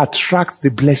generosity attracts the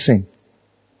blessing.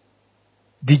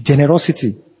 The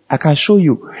generosity. I can show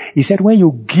you. He said when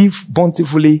you give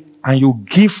bountifully and you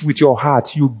give with your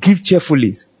heart, you give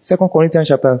cheerfully. 2 Corinthians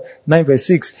chapter 9 verse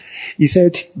 6. He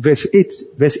said, verse 8,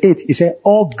 he said,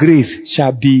 all grace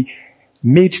shall be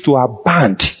made to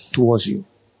abound towards you.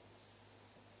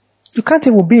 You can't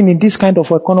even be in this kind of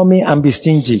economy and be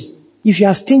stingy. If you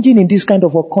are stingy in this kind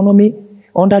of economy,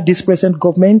 under this present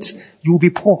government, you'll be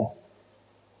poor.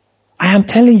 I am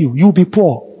telling you, you'll be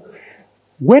poor.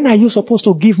 When are you supposed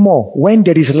to give more? When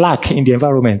there is lack in the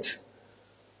environment.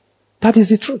 That is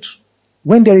the truth.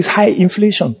 When there is high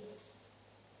inflation.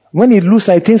 When it looks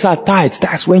like things are tight,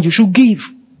 that's when you should give.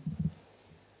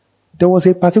 There was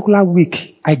a particular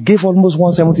week, I gave almost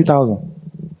 170,000.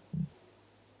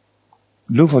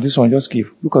 Look for this one, just give.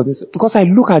 Look at this. Because I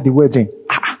look at the wedding.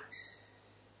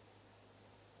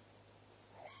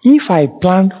 If I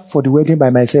plan for the wedding by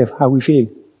myself, I will fail.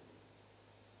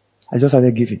 I just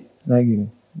started giving.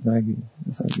 When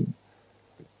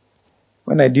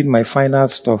I did my final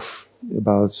stuff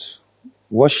about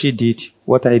what she did,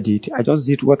 what I did, I just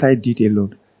did what I did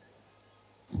alone.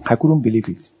 I couldn't believe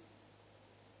it.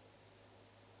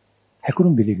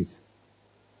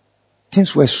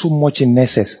 Things were so much in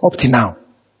excess up to now.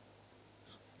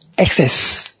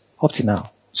 Excess up to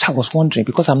now. So I was wondering,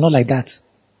 because I'm not like that.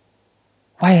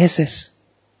 Why excess?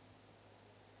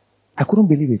 I couldn't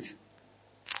believe it.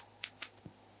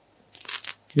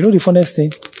 You know the funniest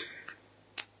thing?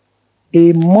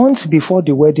 A month before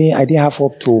the wedding, I didn't have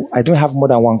more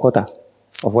than 1/4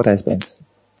 of what I spent.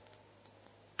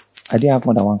 I didn't have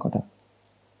more than 1/4.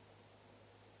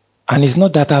 And it's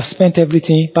not that I've spent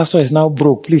everything. Pastor is now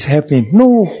broke. Please help him.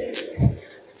 No.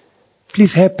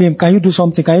 Please help him. Can you do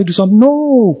something?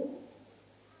 No.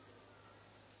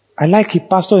 I like it.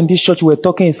 Pastor in this church, we were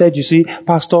talking. He said, you see,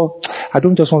 Pastor, I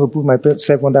don't just want to put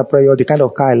myself under prayer. The kind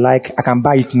of car I like, I can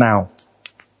buy it now.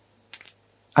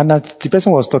 And the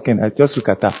person was talking. I just look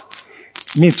at her.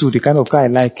 Me too, the kind of car I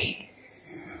like.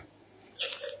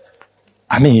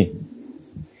 I mean,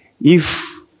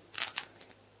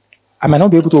 I might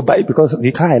not be able to buy it because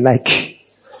the car I like.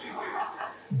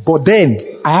 But then,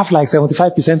 I have like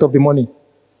 75% of the money.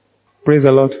 Praise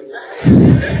the Lord.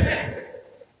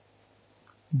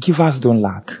 Givers don't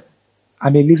lack.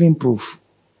 I'm a living proof.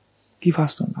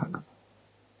 Givers don't lack.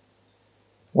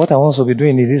 What I want to be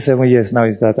doing in these 7 years now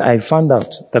is that I found out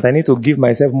that I need to give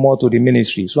myself more to the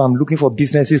ministry. So I'm looking for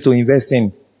businesses to invest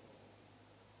in.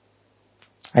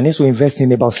 I need to invest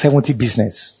in about 70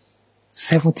 business.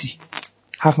 70.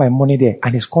 Have my money there.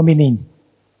 And it's coming in.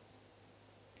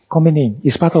 Coming in.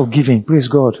 It's part of giving. Praise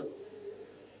God.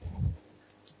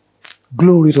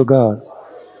 Glory to God.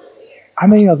 How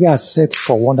many of you are set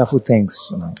for wonderful things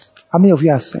tonight? How many of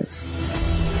you are set?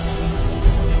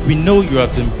 We know you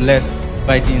have been blessed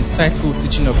by the insightful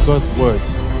teaching of God's Word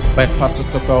by Pastor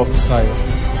Tope Awofisayo,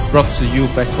 brought to you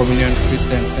by Communion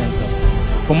Christian Center.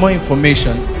 For more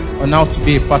information on how to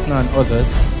be a partner and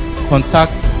others,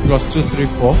 contact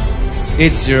 +234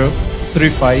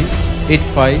 8035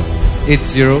 85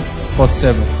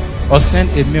 8047 or send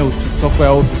a mail to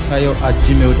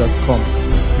topeawofisayo@gmail.com.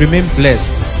 Remain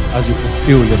blessed as you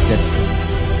fulfill your destiny.